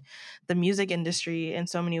changed the music industry in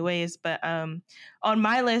so many ways. But on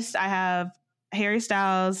my list, I have Harry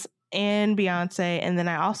Styles and Beyonce, and then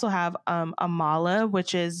I also have Amala,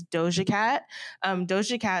 which is Doja Cat.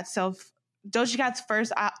 Doja Cat's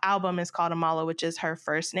first album is called Amala, which is her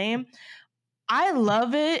first name. I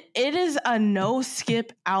love it. It is a no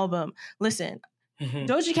skip album. Listen,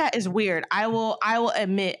 Doja Cat is weird. I will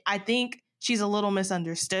admit, I think she's a little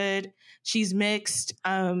misunderstood. She's mixed.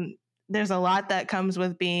 There's a lot that comes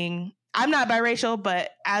with being, I'm not biracial,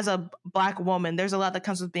 but as a Black woman, there's a lot that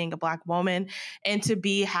comes with being a Black woman. And to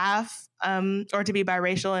be half, or to be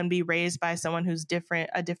biracial and be raised by someone who's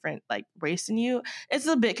a different like race than you, it's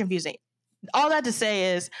a bit confusing. All that to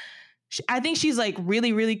say is, I think she's like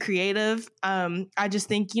really, really creative. I just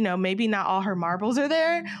think, maybe not all her marbles are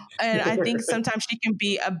there. And I think sometimes she can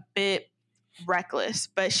be a bit Reckless,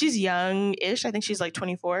 but she's young-ish. I think she's like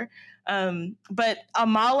 24. But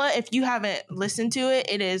Amala, if you haven't listened to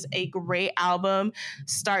it, it is a great album,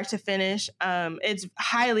 start to finish. It's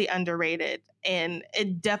highly underrated, and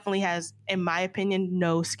it definitely has, in my opinion,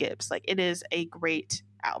 no skips. Like, it is a great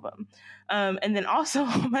album. And then also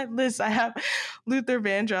on my list, I have Luther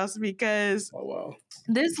Vandross, because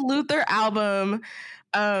this Luther album,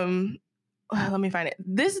 let me find it.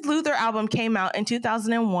 This Luther album came out in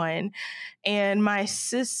 2001, and my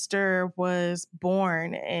sister was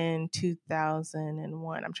born in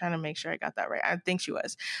 2001. I'm trying to make sure I got that right. I think she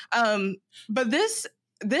was. But this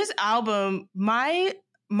album, my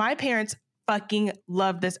parents fucking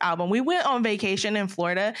loved this album. We went on vacation in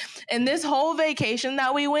Florida, and this whole vacation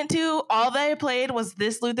that we went to, all they played was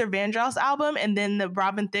this Luther Vandross album, and then the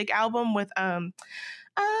Robin Thicke album with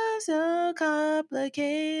so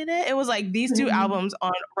complicated. It was like these two albums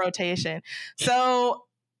on rotation. So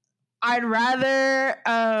I'd rather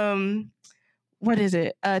what is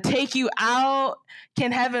it? Take You Out,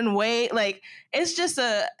 Can Heaven Wait? Like, it's just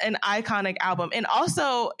an iconic album. And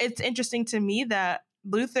also, it's interesting to me that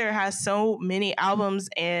Luther has so many albums,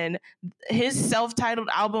 and his self-titled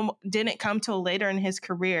album didn't come till later in his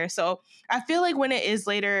career. So I feel like when it is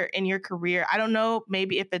later in your career, I don't know,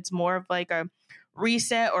 maybe if it's more of like a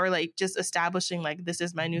reset or like just establishing like, this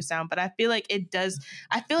is my new sound, but I feel like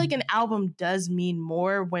an album does mean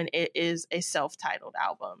more when it is a self-titled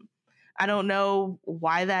album. I don't know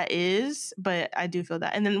why that is, but I do feel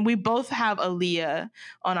that. And then we both have Aaliyah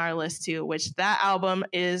on our list too, which that album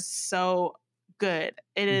is so good.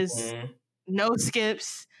 It is no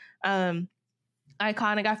skips.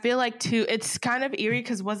 Iconic. I feel like too, it's kind of eerie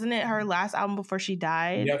because wasn't it her last album before she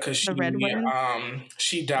died? Yeah, because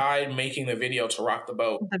she died making the video to Rock the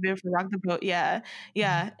Boat. The video for Rock the Boat, yeah.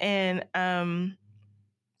 And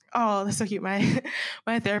oh, that's so cute. My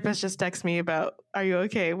therapist just texted me about, are you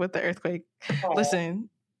okay with the earthquake? Aww. Listen,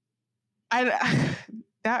 that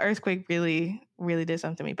earthquake really, really did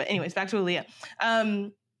something to me. But anyways, back to Aaliyah.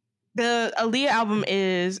 The Aaliyah album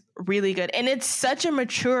is really good, and it's such a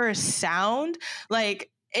mature sound. Like,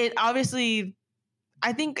 it obviously,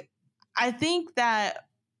 I think that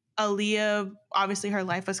Aaliyah, obviously her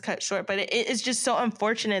life was cut short, but it is just so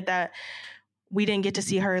unfortunate that we didn't get to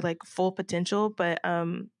see her like full potential. But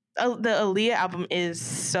the Aaliyah album is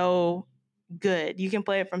so good. You can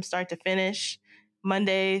play it from start to finish,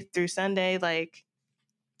 Monday through Sunday. Like,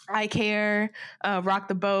 I Care, Rock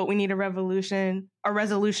the Boat, We Need a Resolution.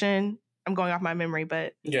 I'm going off my memory,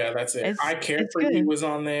 but yeah, that's it. I Care for You was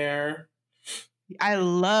on there. I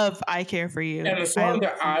love I Care for You. And a song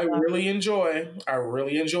that I really enjoy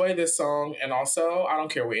this song. And also, I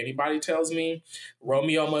don't care what anybody tells me,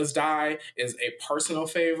 Romeo Must Die is a personal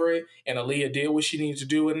favorite. And Aaliyah did what she needed to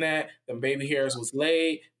do in that. Then Baby Hairs was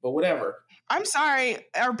late, but whatever. I'm sorry.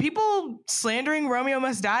 Are people slandering Romeo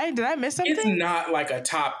Must Die? Did I miss something? It's not like a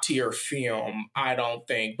top tier film, I don't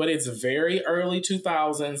think, but it's very early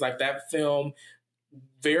 2000s. Like, that film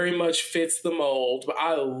very much fits the mold. But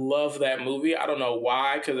I love that movie. I don't know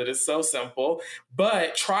why, because it is so simple.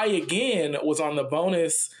 But Try Again was on the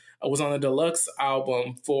deluxe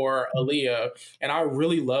album for Aaliyah, and I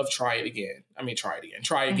really love Try Again. Which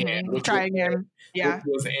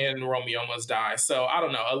was in Romeo Must Die. So I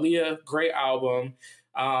don't know, Aaliyah, great album.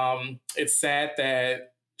 It's sad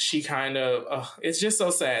that she kind of, it's just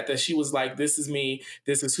so sad that she was like, this is me,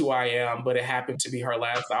 this is who I am, but it happened to be her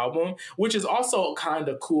last album, which is also kind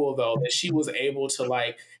of cool though, that she was able to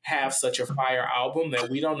like have such a fire album that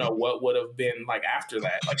we don't know what would have been like after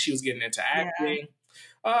that. Like, she was getting into acting.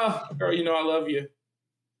 Girl, you know I love you.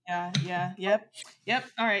 Yeah. Yep.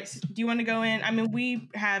 All right. So do you want to go in? I mean, we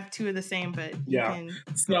have two of the same, but yeah.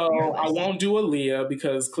 So I won't do Aaliyah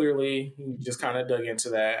because clearly we just kind of dug into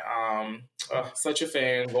that. Such a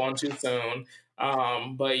fan, going too soon.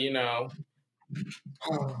 But you know,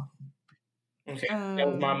 okay, that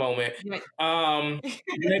was my moment.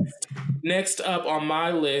 Next up on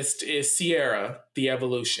my list is Ciara, The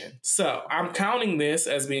Evolution. So I'm counting this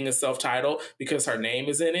as being a self-titled because her name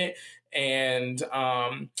is in it. And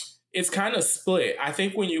it's kind of split. I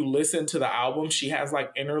think when you listen to the album, she has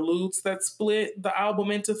like interludes that split the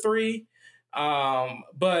album into three.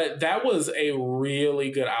 But that was a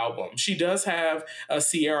really good album. She does have a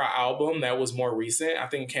Ciara album that was more recent. I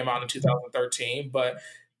think it came out in 2013.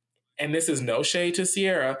 And this is no shade to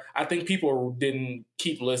Ciara, I think people didn't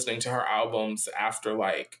keep listening to her albums after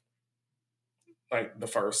like the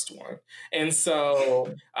first one. And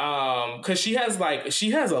so, cause she has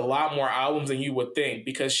a lot more albums than you would think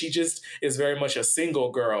because she just is very much a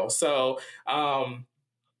single girl. So,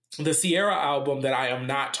 The Ciara album that I am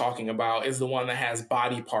not talking about is the one that has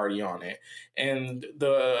Body Party on it. And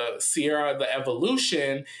the Ciara, the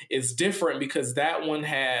Evolution, is different because that one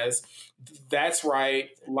has That's Right,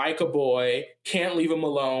 Like a Boy, Can't Leave Him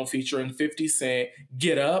Alone featuring 50 Cent.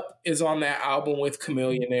 Get Up is on that album with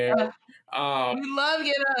Chamillionaire. We love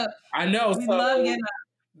Get Up. I know. We love Get Up.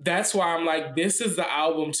 That's why I'm like, this is the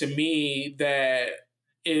album to me that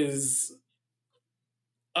is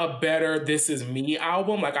a better This Is Me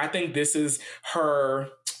album. Like, I think this is her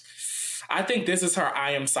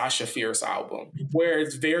I Am Sasha Fierce album, where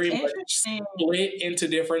it's very much split into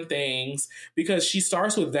different things, because she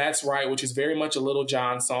starts with That's Right, which is very much a Lil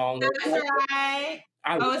Jon song. That's right.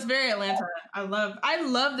 It's very Atlanta. I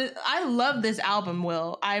love this album,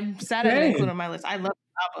 Will. I'm sad I didn't include it on my list. I love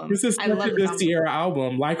this album. This is such a good Ciara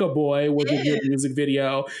album. Like a Boy was a good music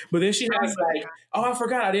video. But then she has like, I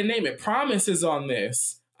forgot, I didn't name it. Promise is on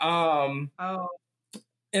this. And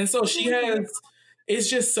so she has, it's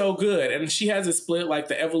just so good. And she has a split, like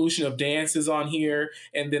the Evolution of Dance is on here.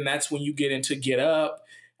 And then that's when you get into Get Up.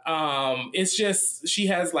 It's just, she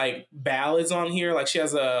has like ballads on here. Like she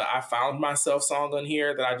has a I Found Myself song on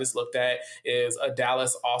here that I just looked at, is a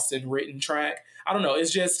Dallas Austin written track. I don't know.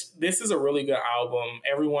 It's just, this is a really good album.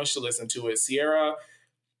 Everyone should listen to it. Ciara,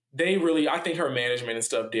 I think her management and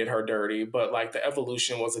stuff did her dirty, but like the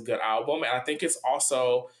Evolution was a good album. And I think it's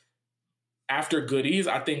also, after Goodies,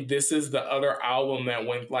 I think this is the other album that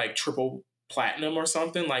went like triple platinum or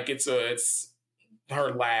something. Like it's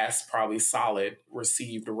her last probably solid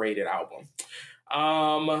received rated album.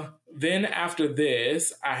 Then after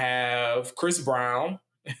this, I have Chris Brown.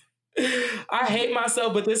 I hate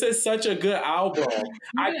myself, but this is such a good album.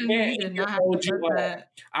 I can't hold you up.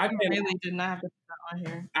 I really did not have to put that on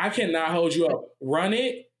here. I cannot hold you up. Run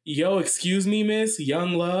It. Yo, excuse me, miss.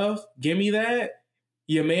 Young Love. Give me that.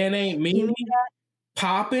 Your Man Ain't Me.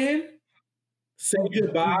 Poppin'. Say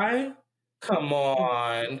Goodbye. Come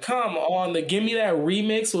on. Give me that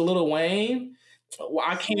remix with Lil Wayne.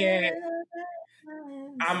 I can't.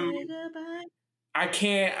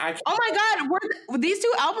 Oh my God. These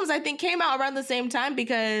two albums, I think, came out around the same time,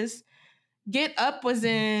 because Get Up was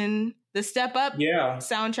in the Step Up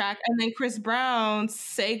soundtrack, and then Chris Brown's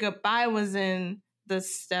Say Goodbye was in the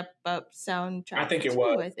Step Up soundtrack. I think it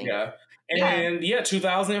was. Yeah. And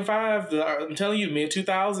 2005, I'm telling you, mid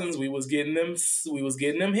 2000s, we was getting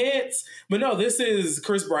them hits. But no,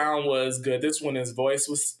 Chris Brown was good. This one, his voice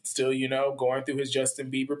was still, going through his Justin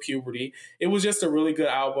Bieber puberty. It was just a really good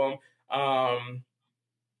album.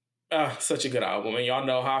 Such a good album. And y'all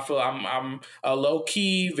know how I feel. I'm a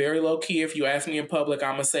very low key. If you ask me in public,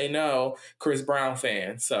 I'm gonna say no, Chris Brown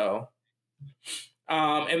fan. So,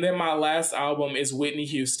 and then my last album is Whitney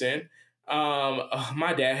Houston.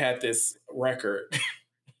 My dad had this record.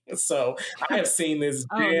 So I have seen this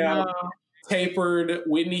tapered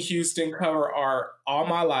Whitney Houston cover art all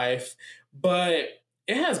my life, but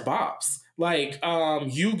it has bops. Like,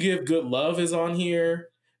 You Give Good Love is on here.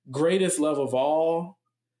 Greatest Love of All.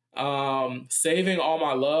 Saving All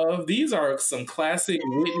My Love. These are some classic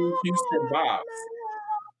Whitney Houston bops.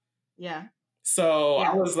 Yeah. So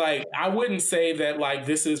I was like, I wouldn't say that like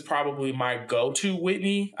this is probably my go-to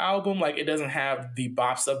Whitney album. Like it doesn't have the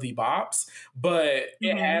bops of the bops, but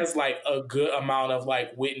it has like a good amount of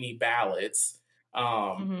like Whitney ballads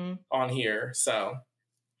on here. So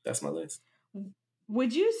that's my list.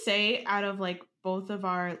 Would you say out of like both of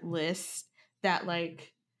our lists that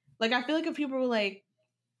like I feel like if people were like,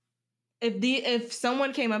 if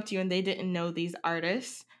someone came up to you and they didn't know these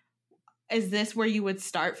artists, is this where you would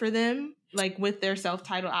start for them? Like with their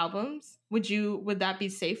self-titled albums, would that be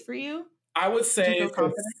safe for you? I would say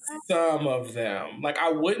for some of them. Like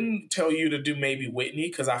I wouldn't tell you to do maybe Whitney,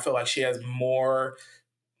 because I feel like she has more,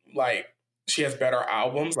 like she has better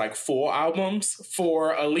albums, like full albums.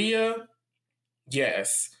 For Aaliyah,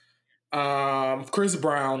 yes. Chris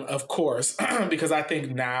Brown, of course, because I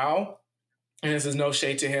think now, and this is no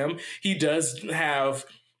shade to him, he does have,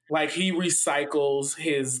 like, he recycles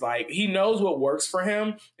his, like, he knows what works for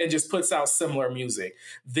him and just puts out similar music.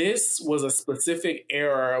 This was a specific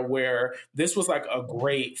era where this was like a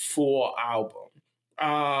great full album.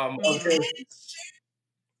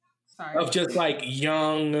 Of just like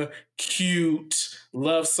young, cute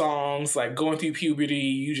love songs, like going through puberty.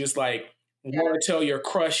 You just like want to tell your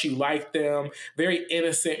crush you like them. Very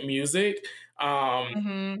innocent music.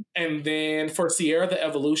 And then for Ciara, the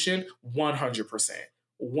Evolution, 100%.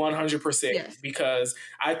 100%, yes. Because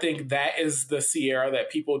I think that is the Ciara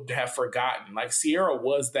that people have forgotten. Like Ciara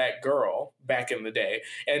was that girl back in the day,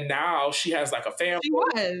 and now she has like a family,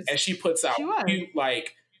 and she puts out cute,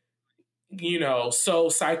 like soul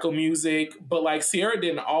cycle music, but like Ciara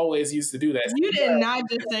didn't always used to do that. You did not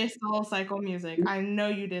just say soul cycle music. I know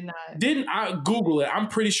you did not. Didn't I Google it? I'm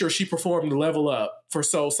pretty sure she performed Level Up for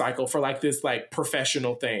Soul Cycle for like this like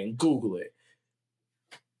professional thing. Google it.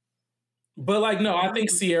 But like, no, I think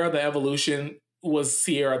Ciara the Evolution was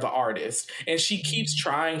Ciara the artist, and she keeps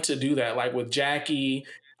trying to do that, like with Jackie,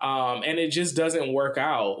 and it just doesn't work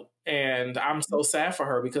out. And I'm so sad for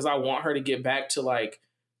her because I want her to get back to like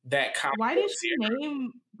that kind. Why did she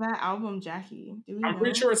name that album Jackie? I'm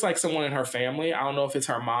pretty sure it's like someone in her family. I don't know if it's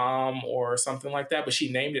her mom or something like that, but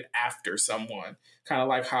she named it after someone, kind of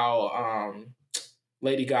like how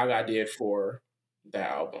Lady Gaga did for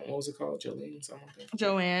that album. What was it called? Jolene something?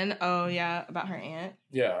 Joanne. Oh yeah, about her aunt.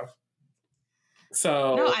 Yeah.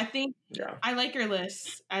 So no, I think I like your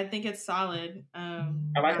list. I think it's solid. I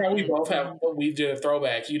like how we both have. We did a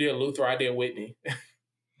throwback. You did Luther. I did Whitney.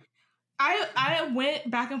 I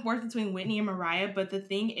went back and forth between Whitney and Mariah, but the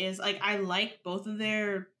thing is, like, I like both of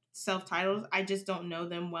their self-titles. I just don't know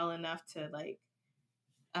them well enough to like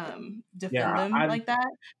defend them like that.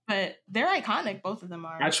 But they're iconic. Both of them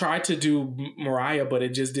are. I tried to do Mariah, but it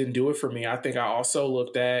just didn't do it for me. I think I also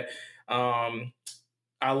looked at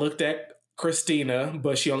Christina,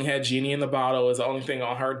 but she only had Genie in the Bottle as the only thing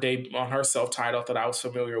on her self-titled that I was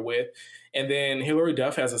familiar with. And then Hilary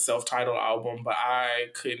Duff has a self-titled album, but I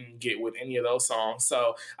couldn't get with any of those songs.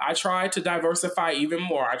 So I tried to diversify even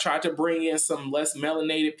more. I tried to bring in some less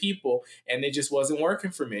melanated people, and it just wasn't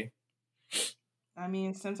working for me. I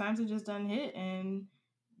mean, sometimes it just doesn't hit, and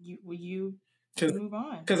you move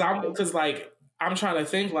on. Because I'm trying to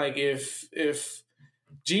think like if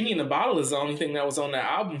Genie in the Bottle is the only thing that was on that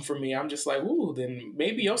album for me, I'm just like, ooh, then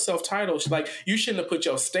maybe your self-titled, like, you shouldn't have put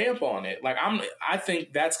your stamp on it. Like, I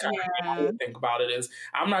think that's kind of how I would think about it is,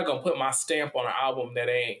 I'm not going to put my stamp on an album that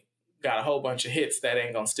ain't got a whole bunch of hits that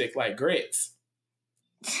ain't going to stick like grits.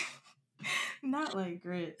 Not like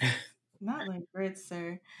grits. Not like grits,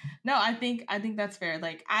 sir. No, I think that's fair.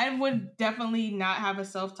 Like, I would definitely not have a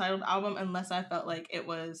self-titled album unless I felt like it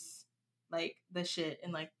was like the shit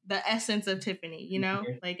and like the essence of Tiffany, you know?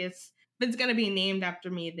 Mm-hmm. Like if it's gonna be named after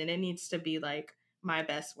me, then it needs to be like my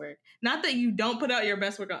best work. Not that you don't put out your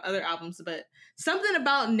best work on other albums, but something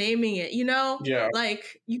about naming it, you know? Yeah.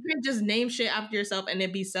 Like you can just name shit after yourself and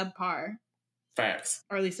it be subpar. Facts.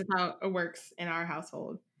 Or at least it's how it works in our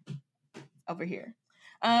household over here.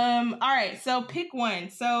 All right, so pick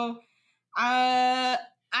one. So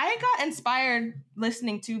I got inspired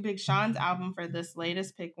listening to Big Sean's album for this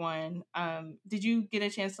latest pick one. Did you get a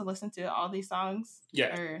chance to listen to all these songs?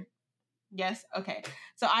 Yeah. Yes? Okay.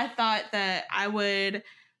 So I thought that I would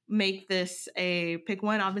make this a pick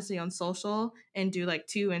one, obviously on social, and do like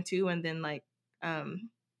 2 and 2, and then like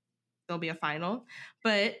there'll be a final.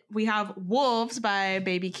 But we have Wolves by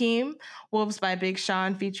Baby Keem, Wolves by Big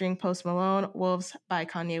Sean featuring Post Malone, Wolves by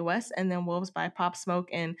Kanye West, and then Wolves by Pop Smoke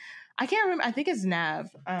and I can't remember. I think it's Nav.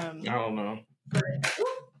 I don't know.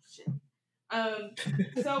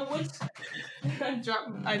 So which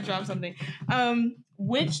I dropped something.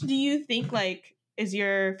 Which do you think like is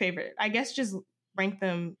your favorite? I guess just rank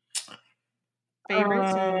them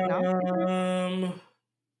favorites.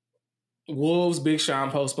 Wolves, Big Sean,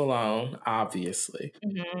 Post Malone, obviously.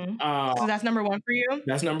 Mm-hmm. So that's number 1 for you?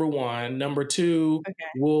 That's number 1. Number 2, okay.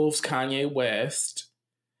 Wolves, Kanye West.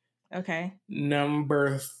 Okay.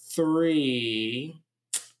 Number 3,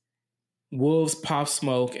 Wolves, Pop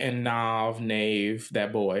Smoke, and Nave,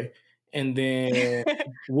 that boy. And then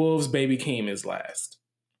Wolves, Baby Keem is last.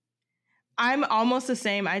 I'm almost the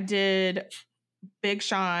same. I did Big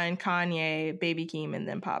Sean, Kanye, Baby Keem, and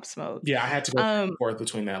then Pop Smoke. Yeah, I had to go forth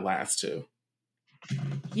between that last two.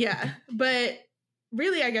 Yeah, but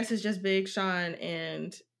really, I guess it's just Big Sean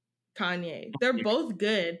and Kanye. They're both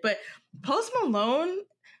good, but Post Malone,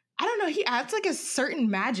 I don't know, he adds like a certain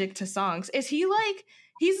magic to songs. Is he like,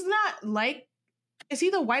 is he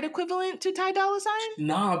the white equivalent to Ty Dolla $ign?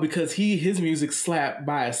 Nah, because his music slapped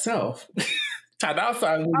by itself. Ty Dolla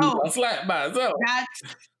 $ign slapped by itself.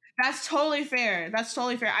 That's totally fair.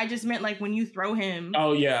 I just meant like when you throw him.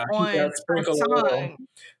 Oh yeah, on sprinkle a little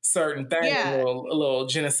certain thing, a little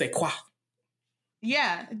je ne sais quoi.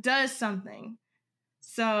 Yeah, it does something.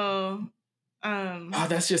 So,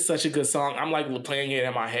 that's just such a good song. I'm like playing it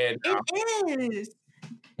in my head now. It is.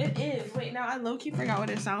 Wait, now I low-key forgot what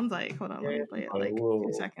it sounds like. Hold on, let me play it like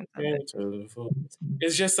 2 seconds.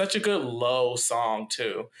 It's just such a good low song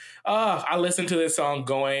too. I listened to this song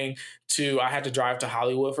I had to drive to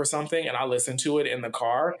Hollywood for something, and I listened to it in the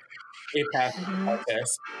car. It passed the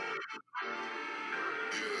test.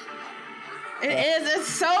 It is. It's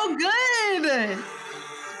so good.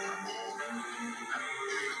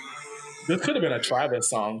 This could have been a Travis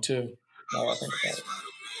song too. Now I think about it.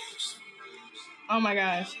 Oh my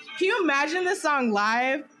gosh. Can you imagine this song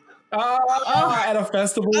live? At a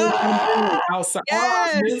festival outside.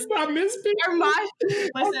 Yes. I miss people.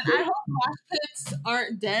 Listen, I hope mosh pits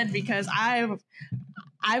aren't dead because I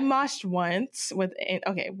moshed once with.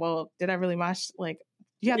 Okay, well, did I really mosh? Like,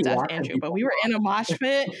 you have to ask Andrew, but we were in a mosh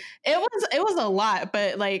pit. It was a lot,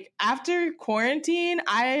 but like after quarantine,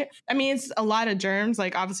 I mean, it's a lot of germs,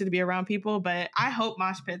 like obviously to be around people, but I hope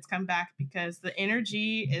mosh pits come back because the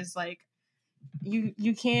energy is like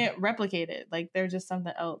you can't replicate it. Like they're just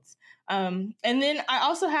something else. And then I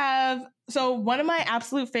also have, so one of my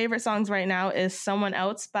absolute favorite songs right now is Someone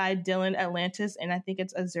Else by Dylan Atlantis, and I think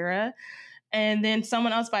it's Azura. And then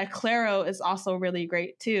Someone Else by Clairo is also really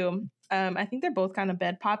great too. I think they're both kind of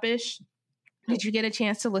bed pop-ish. Did you get a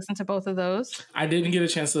chance to listen to both of those? I didn't get a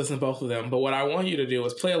chance to listen to both of them, but what I want you to do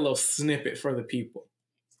is play a little snippet for the people.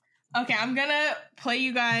 Okay, I'm gonna play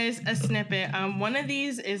you guys a snippet. One of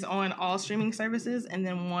these is on all streaming services, and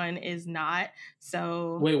then one is not.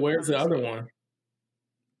 So wait, where's the other one?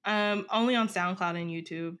 Only on SoundCloud and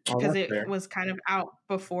YouTube because it was kind of out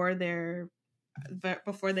before they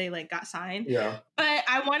like got signed. Yeah. But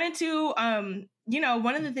I wanted to,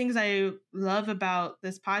 one of the things I love about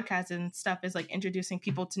this podcast and stuff is like introducing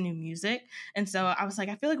people to new music. And so I was like,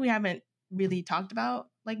 I feel like we haven't really talked about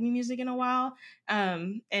like new music in a while.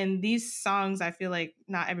 And these songs, I feel like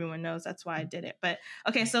not everyone knows. That's why I did it. But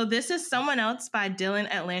okay, so this is Someone Else by Dylan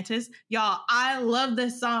Atlantis. Y'all, I love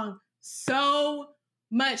this song so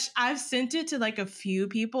much. I've sent it to like a few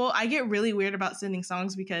people. I get really weird about sending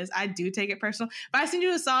songs because I do take it personal. If I send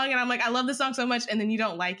you a song and I'm like, I love this song so much, and then you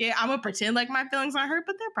don't like it, I'm gonna pretend like my feelings aren't hurt,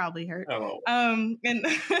 but they're probably hurt. Oh.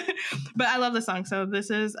 But I love the song. So this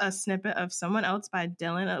is a snippet of Someone Else by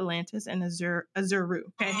Dylan Atlantis and Azuru.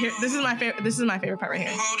 Okay, here. This is my favorite part right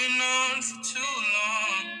here. Holding on for too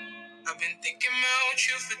long. I've been thinking about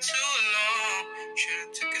you for too long.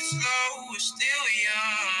 Should've took it slow. We're still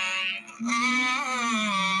young. Oh.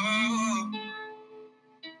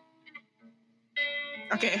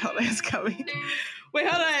 Okay, hold on, it's coming. Wait,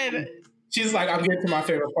 hold on. She's like, I'm getting to my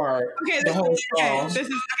favorite part. Okay, the whole song.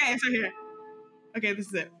 Okay, so here. Okay, this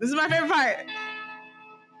is it. This is my favorite part.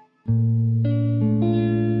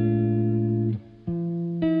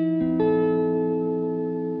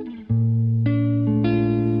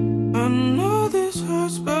 I know this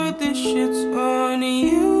hurts, but this shit's on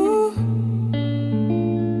you.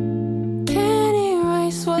 Can't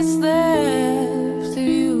erase what's left of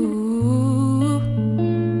you.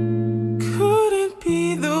 Couldn't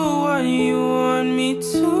be the one you want me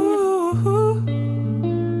to.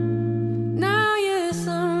 Now you're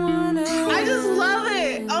someone else. I just love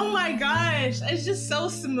it. Oh my gosh. It's just so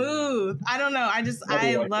smooth. I don't know. I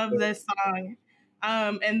love this song.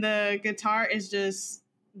 And the guitar is just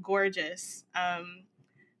gorgeous.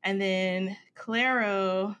 And then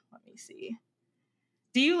Clairo, let me see.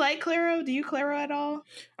 Do you like Clairo? Do you Clairo at all?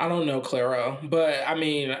 I don't know Clairo, but I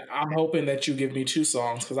mean, I'm hoping that you give me two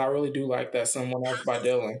songs because I really do like that Someone Else by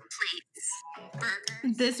Dylan.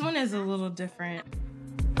 This one is a little different.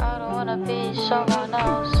 I don't wanna be someone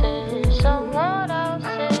else's, someone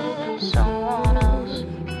else's, someone else.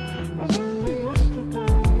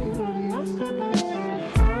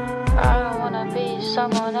 I don't wanna be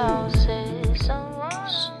someone else's, someone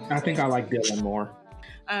else. I think I like Dylan more.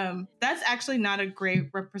 That's actually not a great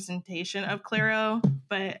representation of Clairo,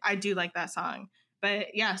 but I do like that song.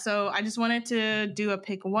 But yeah, so I just wanted to do a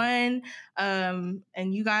pick one. And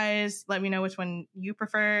you guys let me know which one you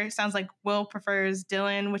prefer. Sounds like Will prefers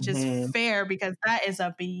Dylan, which is fair because that is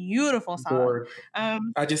a beautiful song.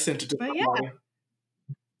 I just sent it to somebody.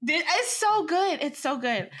 Yeah. It's so good. It's so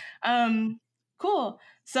good. Cool.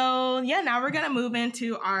 So yeah, now we're gonna move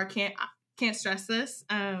into our can't stress this.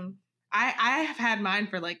 I have had mine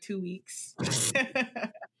for like 2 weeks.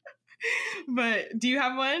 But do you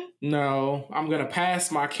have one? No, I'm going to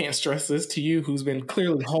pass my can't stress this to you, who's been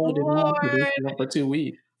clearly holding on to this one for 2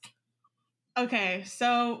 weeks. Okay,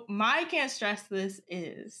 so my can't stress this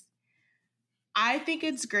is I think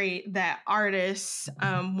it's great that artists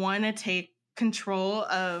want to take control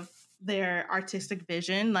of their artistic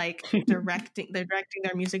vision, like directing their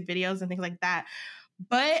music videos and things like that.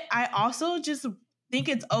 But I also just think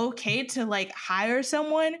it's okay to like hire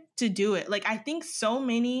someone to do it. Like I think so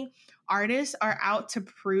many artists are out to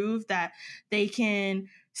prove that they can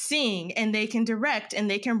sing and they can direct and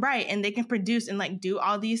they can write and they can produce and like do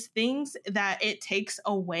all these things that it takes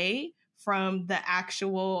away from the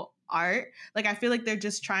actual art. Like I feel like they're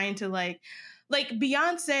just trying to like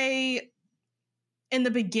Beyonce in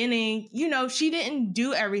the beginning, you know, she didn't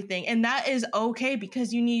do everything, and that is okay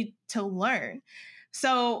because you need to learn.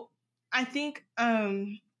 So I think, I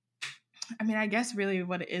mean, I guess really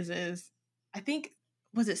what it is I think,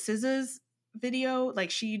 was it SZA's video?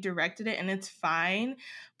 Like, she directed it and it's fine.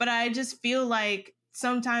 But I just feel like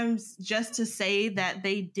sometimes just to say that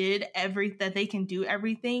they did that they can do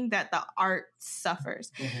everything, that the art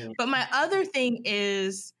suffers. Mm-hmm. But my other thing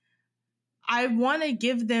is, I want to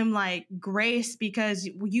give them like grace because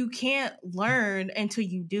you can't learn until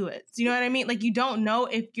you do it. You know what I mean? Like, you don't know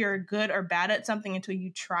if you're good or bad at something until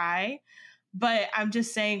you try. But I'm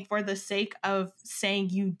just saying, for the sake of saying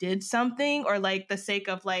you did something, or like the sake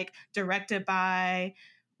of like directed by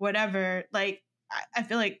whatever, like I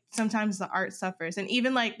feel like sometimes the art suffers. And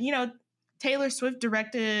even like, you know, Taylor Swift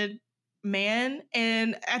directed Man,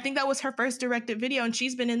 and I think that was her first directed video, and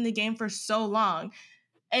she's been in the game for so long.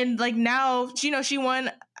 And like now, you know, she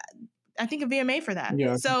won, I think, a VMA for that.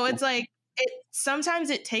 Yeah. So it's like, sometimes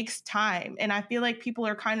it takes time. And I feel like people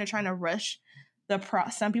are kind of trying to rush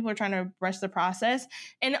some people are trying to rush the process.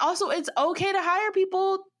 And also, it's okay to hire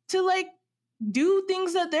people to like do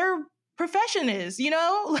things that their profession is, you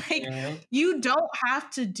know? Like, you don't have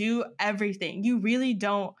to do everything. You really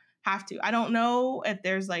don't have to. I don't know if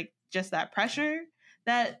there's like just that pressure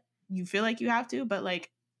that you feel like you have to, but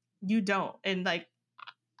like, you don't. And like,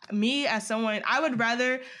 me as someone, I would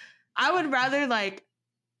rather like,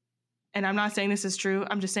 and I'm not saying this is true,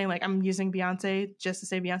 I'm just saying, like, I'm using Beyonce just to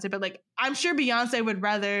say Beyonce, but like, I'm sure Beyonce would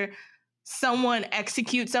rather someone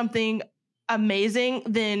execute something amazing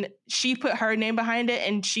than she put her name behind it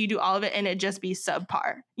and she do all of it and it just be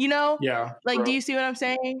subpar, you know? Yeah. Like, bro. Do you see what I'm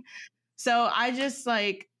saying? So I just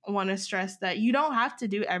like want to stress that you don't have to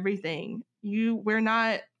do everything. We're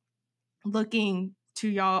not looking to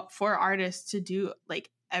y'all for artists to do like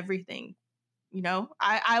everything, you know?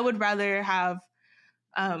 I would rather have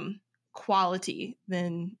quality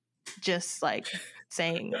than just like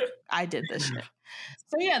saying I did this shit.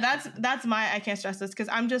 So yeah, that's my I can't stress this, because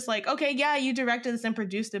I'm just like, okay, yeah, you directed this and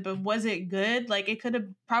produced it, but was it good? Like, it could have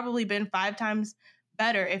probably been 5 times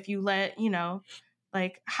better if you let, you know,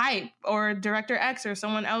 like Hype or Director X or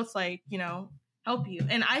someone else, like, you know, help you.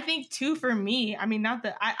 And I think too, for me, I mean, not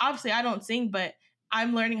that I don't sing, but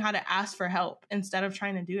I'm learning how to ask for help instead of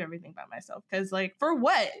trying to do everything by myself. Because like, for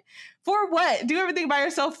what? Do everything by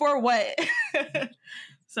yourself for what?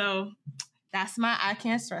 So that's my I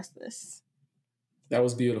can't stress this. That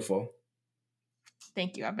was beautiful.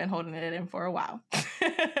 Thank you. I've been holding it in for a while.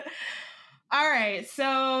 All right.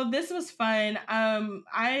 So this was fun.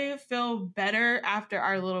 I feel better after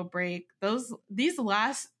our little break. These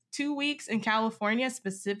last 2 weeks in California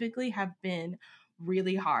specifically have been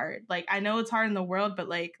really hard. Like, I know it's hard in the world, but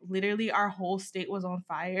like literally our whole state was on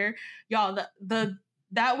fire. Y'all,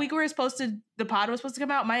 that week the pod was supposed to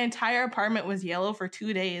come out, my entire apartment was yellow for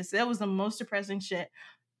 2 days. That was the most depressing shit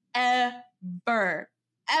ever.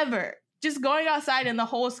 Just going outside and the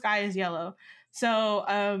whole sky is yellow. So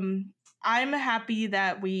I'm happy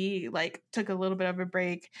that we like took a little bit of a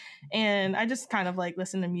break, and I just kind of like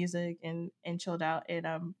listened to music and chilled out.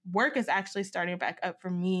 And work is actually starting back up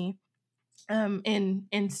for me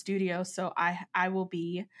in studio. So I will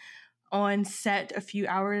be on set a few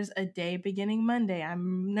hours a day beginning Monday.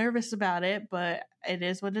 I'm nervous about it, but it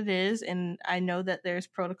is what it is. And I know that there's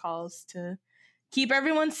protocols to keep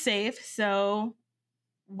everyone safe. So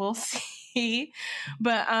we'll see.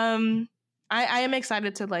 But I am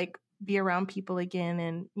excited to like be around people again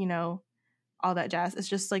and, you know, all that jazz. It's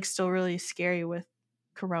just like still really scary with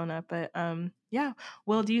Corona. But yeah.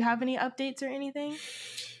 Will, do you have any updates or anything?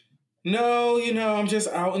 No, you know, I'm just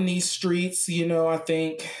out in these streets, you know, I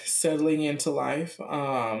think settling into life,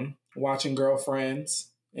 watching Girlfriends,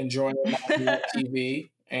 enjoying my TV,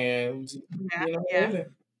 and, you know, living.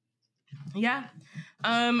 Yeah.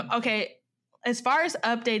 Okay. As far as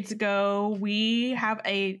updates go, we have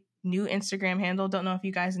a new Instagram handle. Don't know if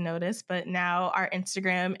you guys noticed, but now our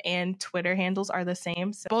Instagram and Twitter handles are the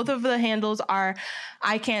same. So both of the handles are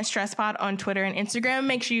I Can't Stress Pod on Twitter and Instagram.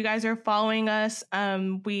 Make sure you guys are following us.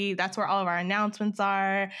 That's where all of our announcements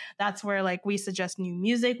are. That's where like we suggest new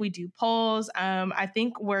music. We do polls. I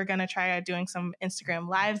think we're gonna try doing some Instagram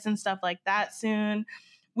lives and stuff like that soon.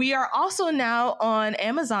 We are also now on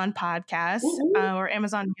Amazon Podcasts or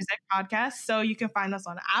Amazon Music Podcasts. So you can find us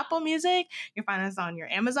on Apple Music. You can find us on your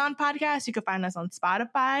Amazon Podcast. You can find us on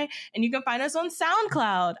Spotify. And you can find us on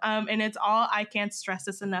SoundCloud. And it's all I Can't Stress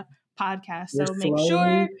This Enough podcast. So make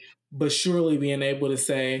sure. But surely being able to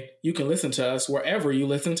say you can listen to us wherever you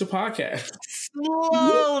listen to podcasts.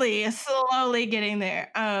 Slowly getting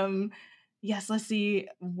there. Yes, let's see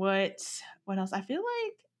what else. I feel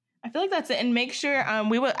like I feel like that's it. And make sure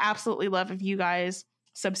we would absolutely love if you guys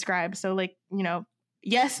subscribe. So like, you know,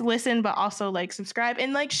 yes, listen, but also like subscribe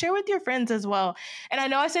and like share with your friends as well. And I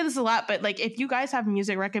know I say this a lot, but like if you guys have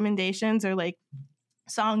music recommendations or like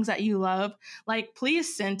songs that you love, like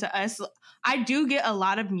please send to us. I do get a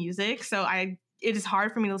lot of music, so it is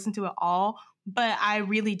hard for me to listen to it all, but I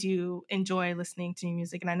really do enjoy listening to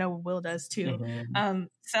music, and I know Will does too. Mm-hmm.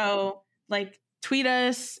 So like tweet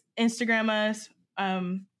us, Instagram us,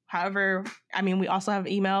 however, I mean, we also have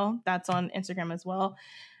email that's on Instagram as well.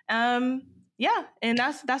 Yeah, and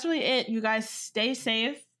that's really it. You guys stay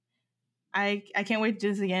safe. I can't wait to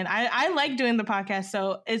do this again. I like doing the podcast,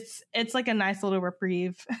 so it's like a nice little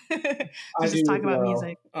reprieve to just talk about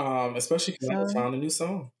music. Especially because I found a new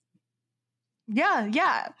song.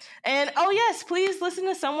 Yeah. And oh yes, please listen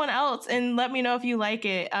to someone else and let me know if you like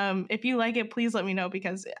it. If you like it, please let me know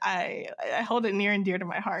because I hold it near and dear to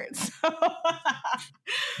my heart. So. All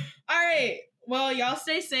right. Well, y'all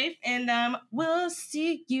stay safe and we'll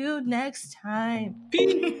see you next time.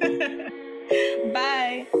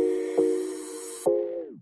 Bye.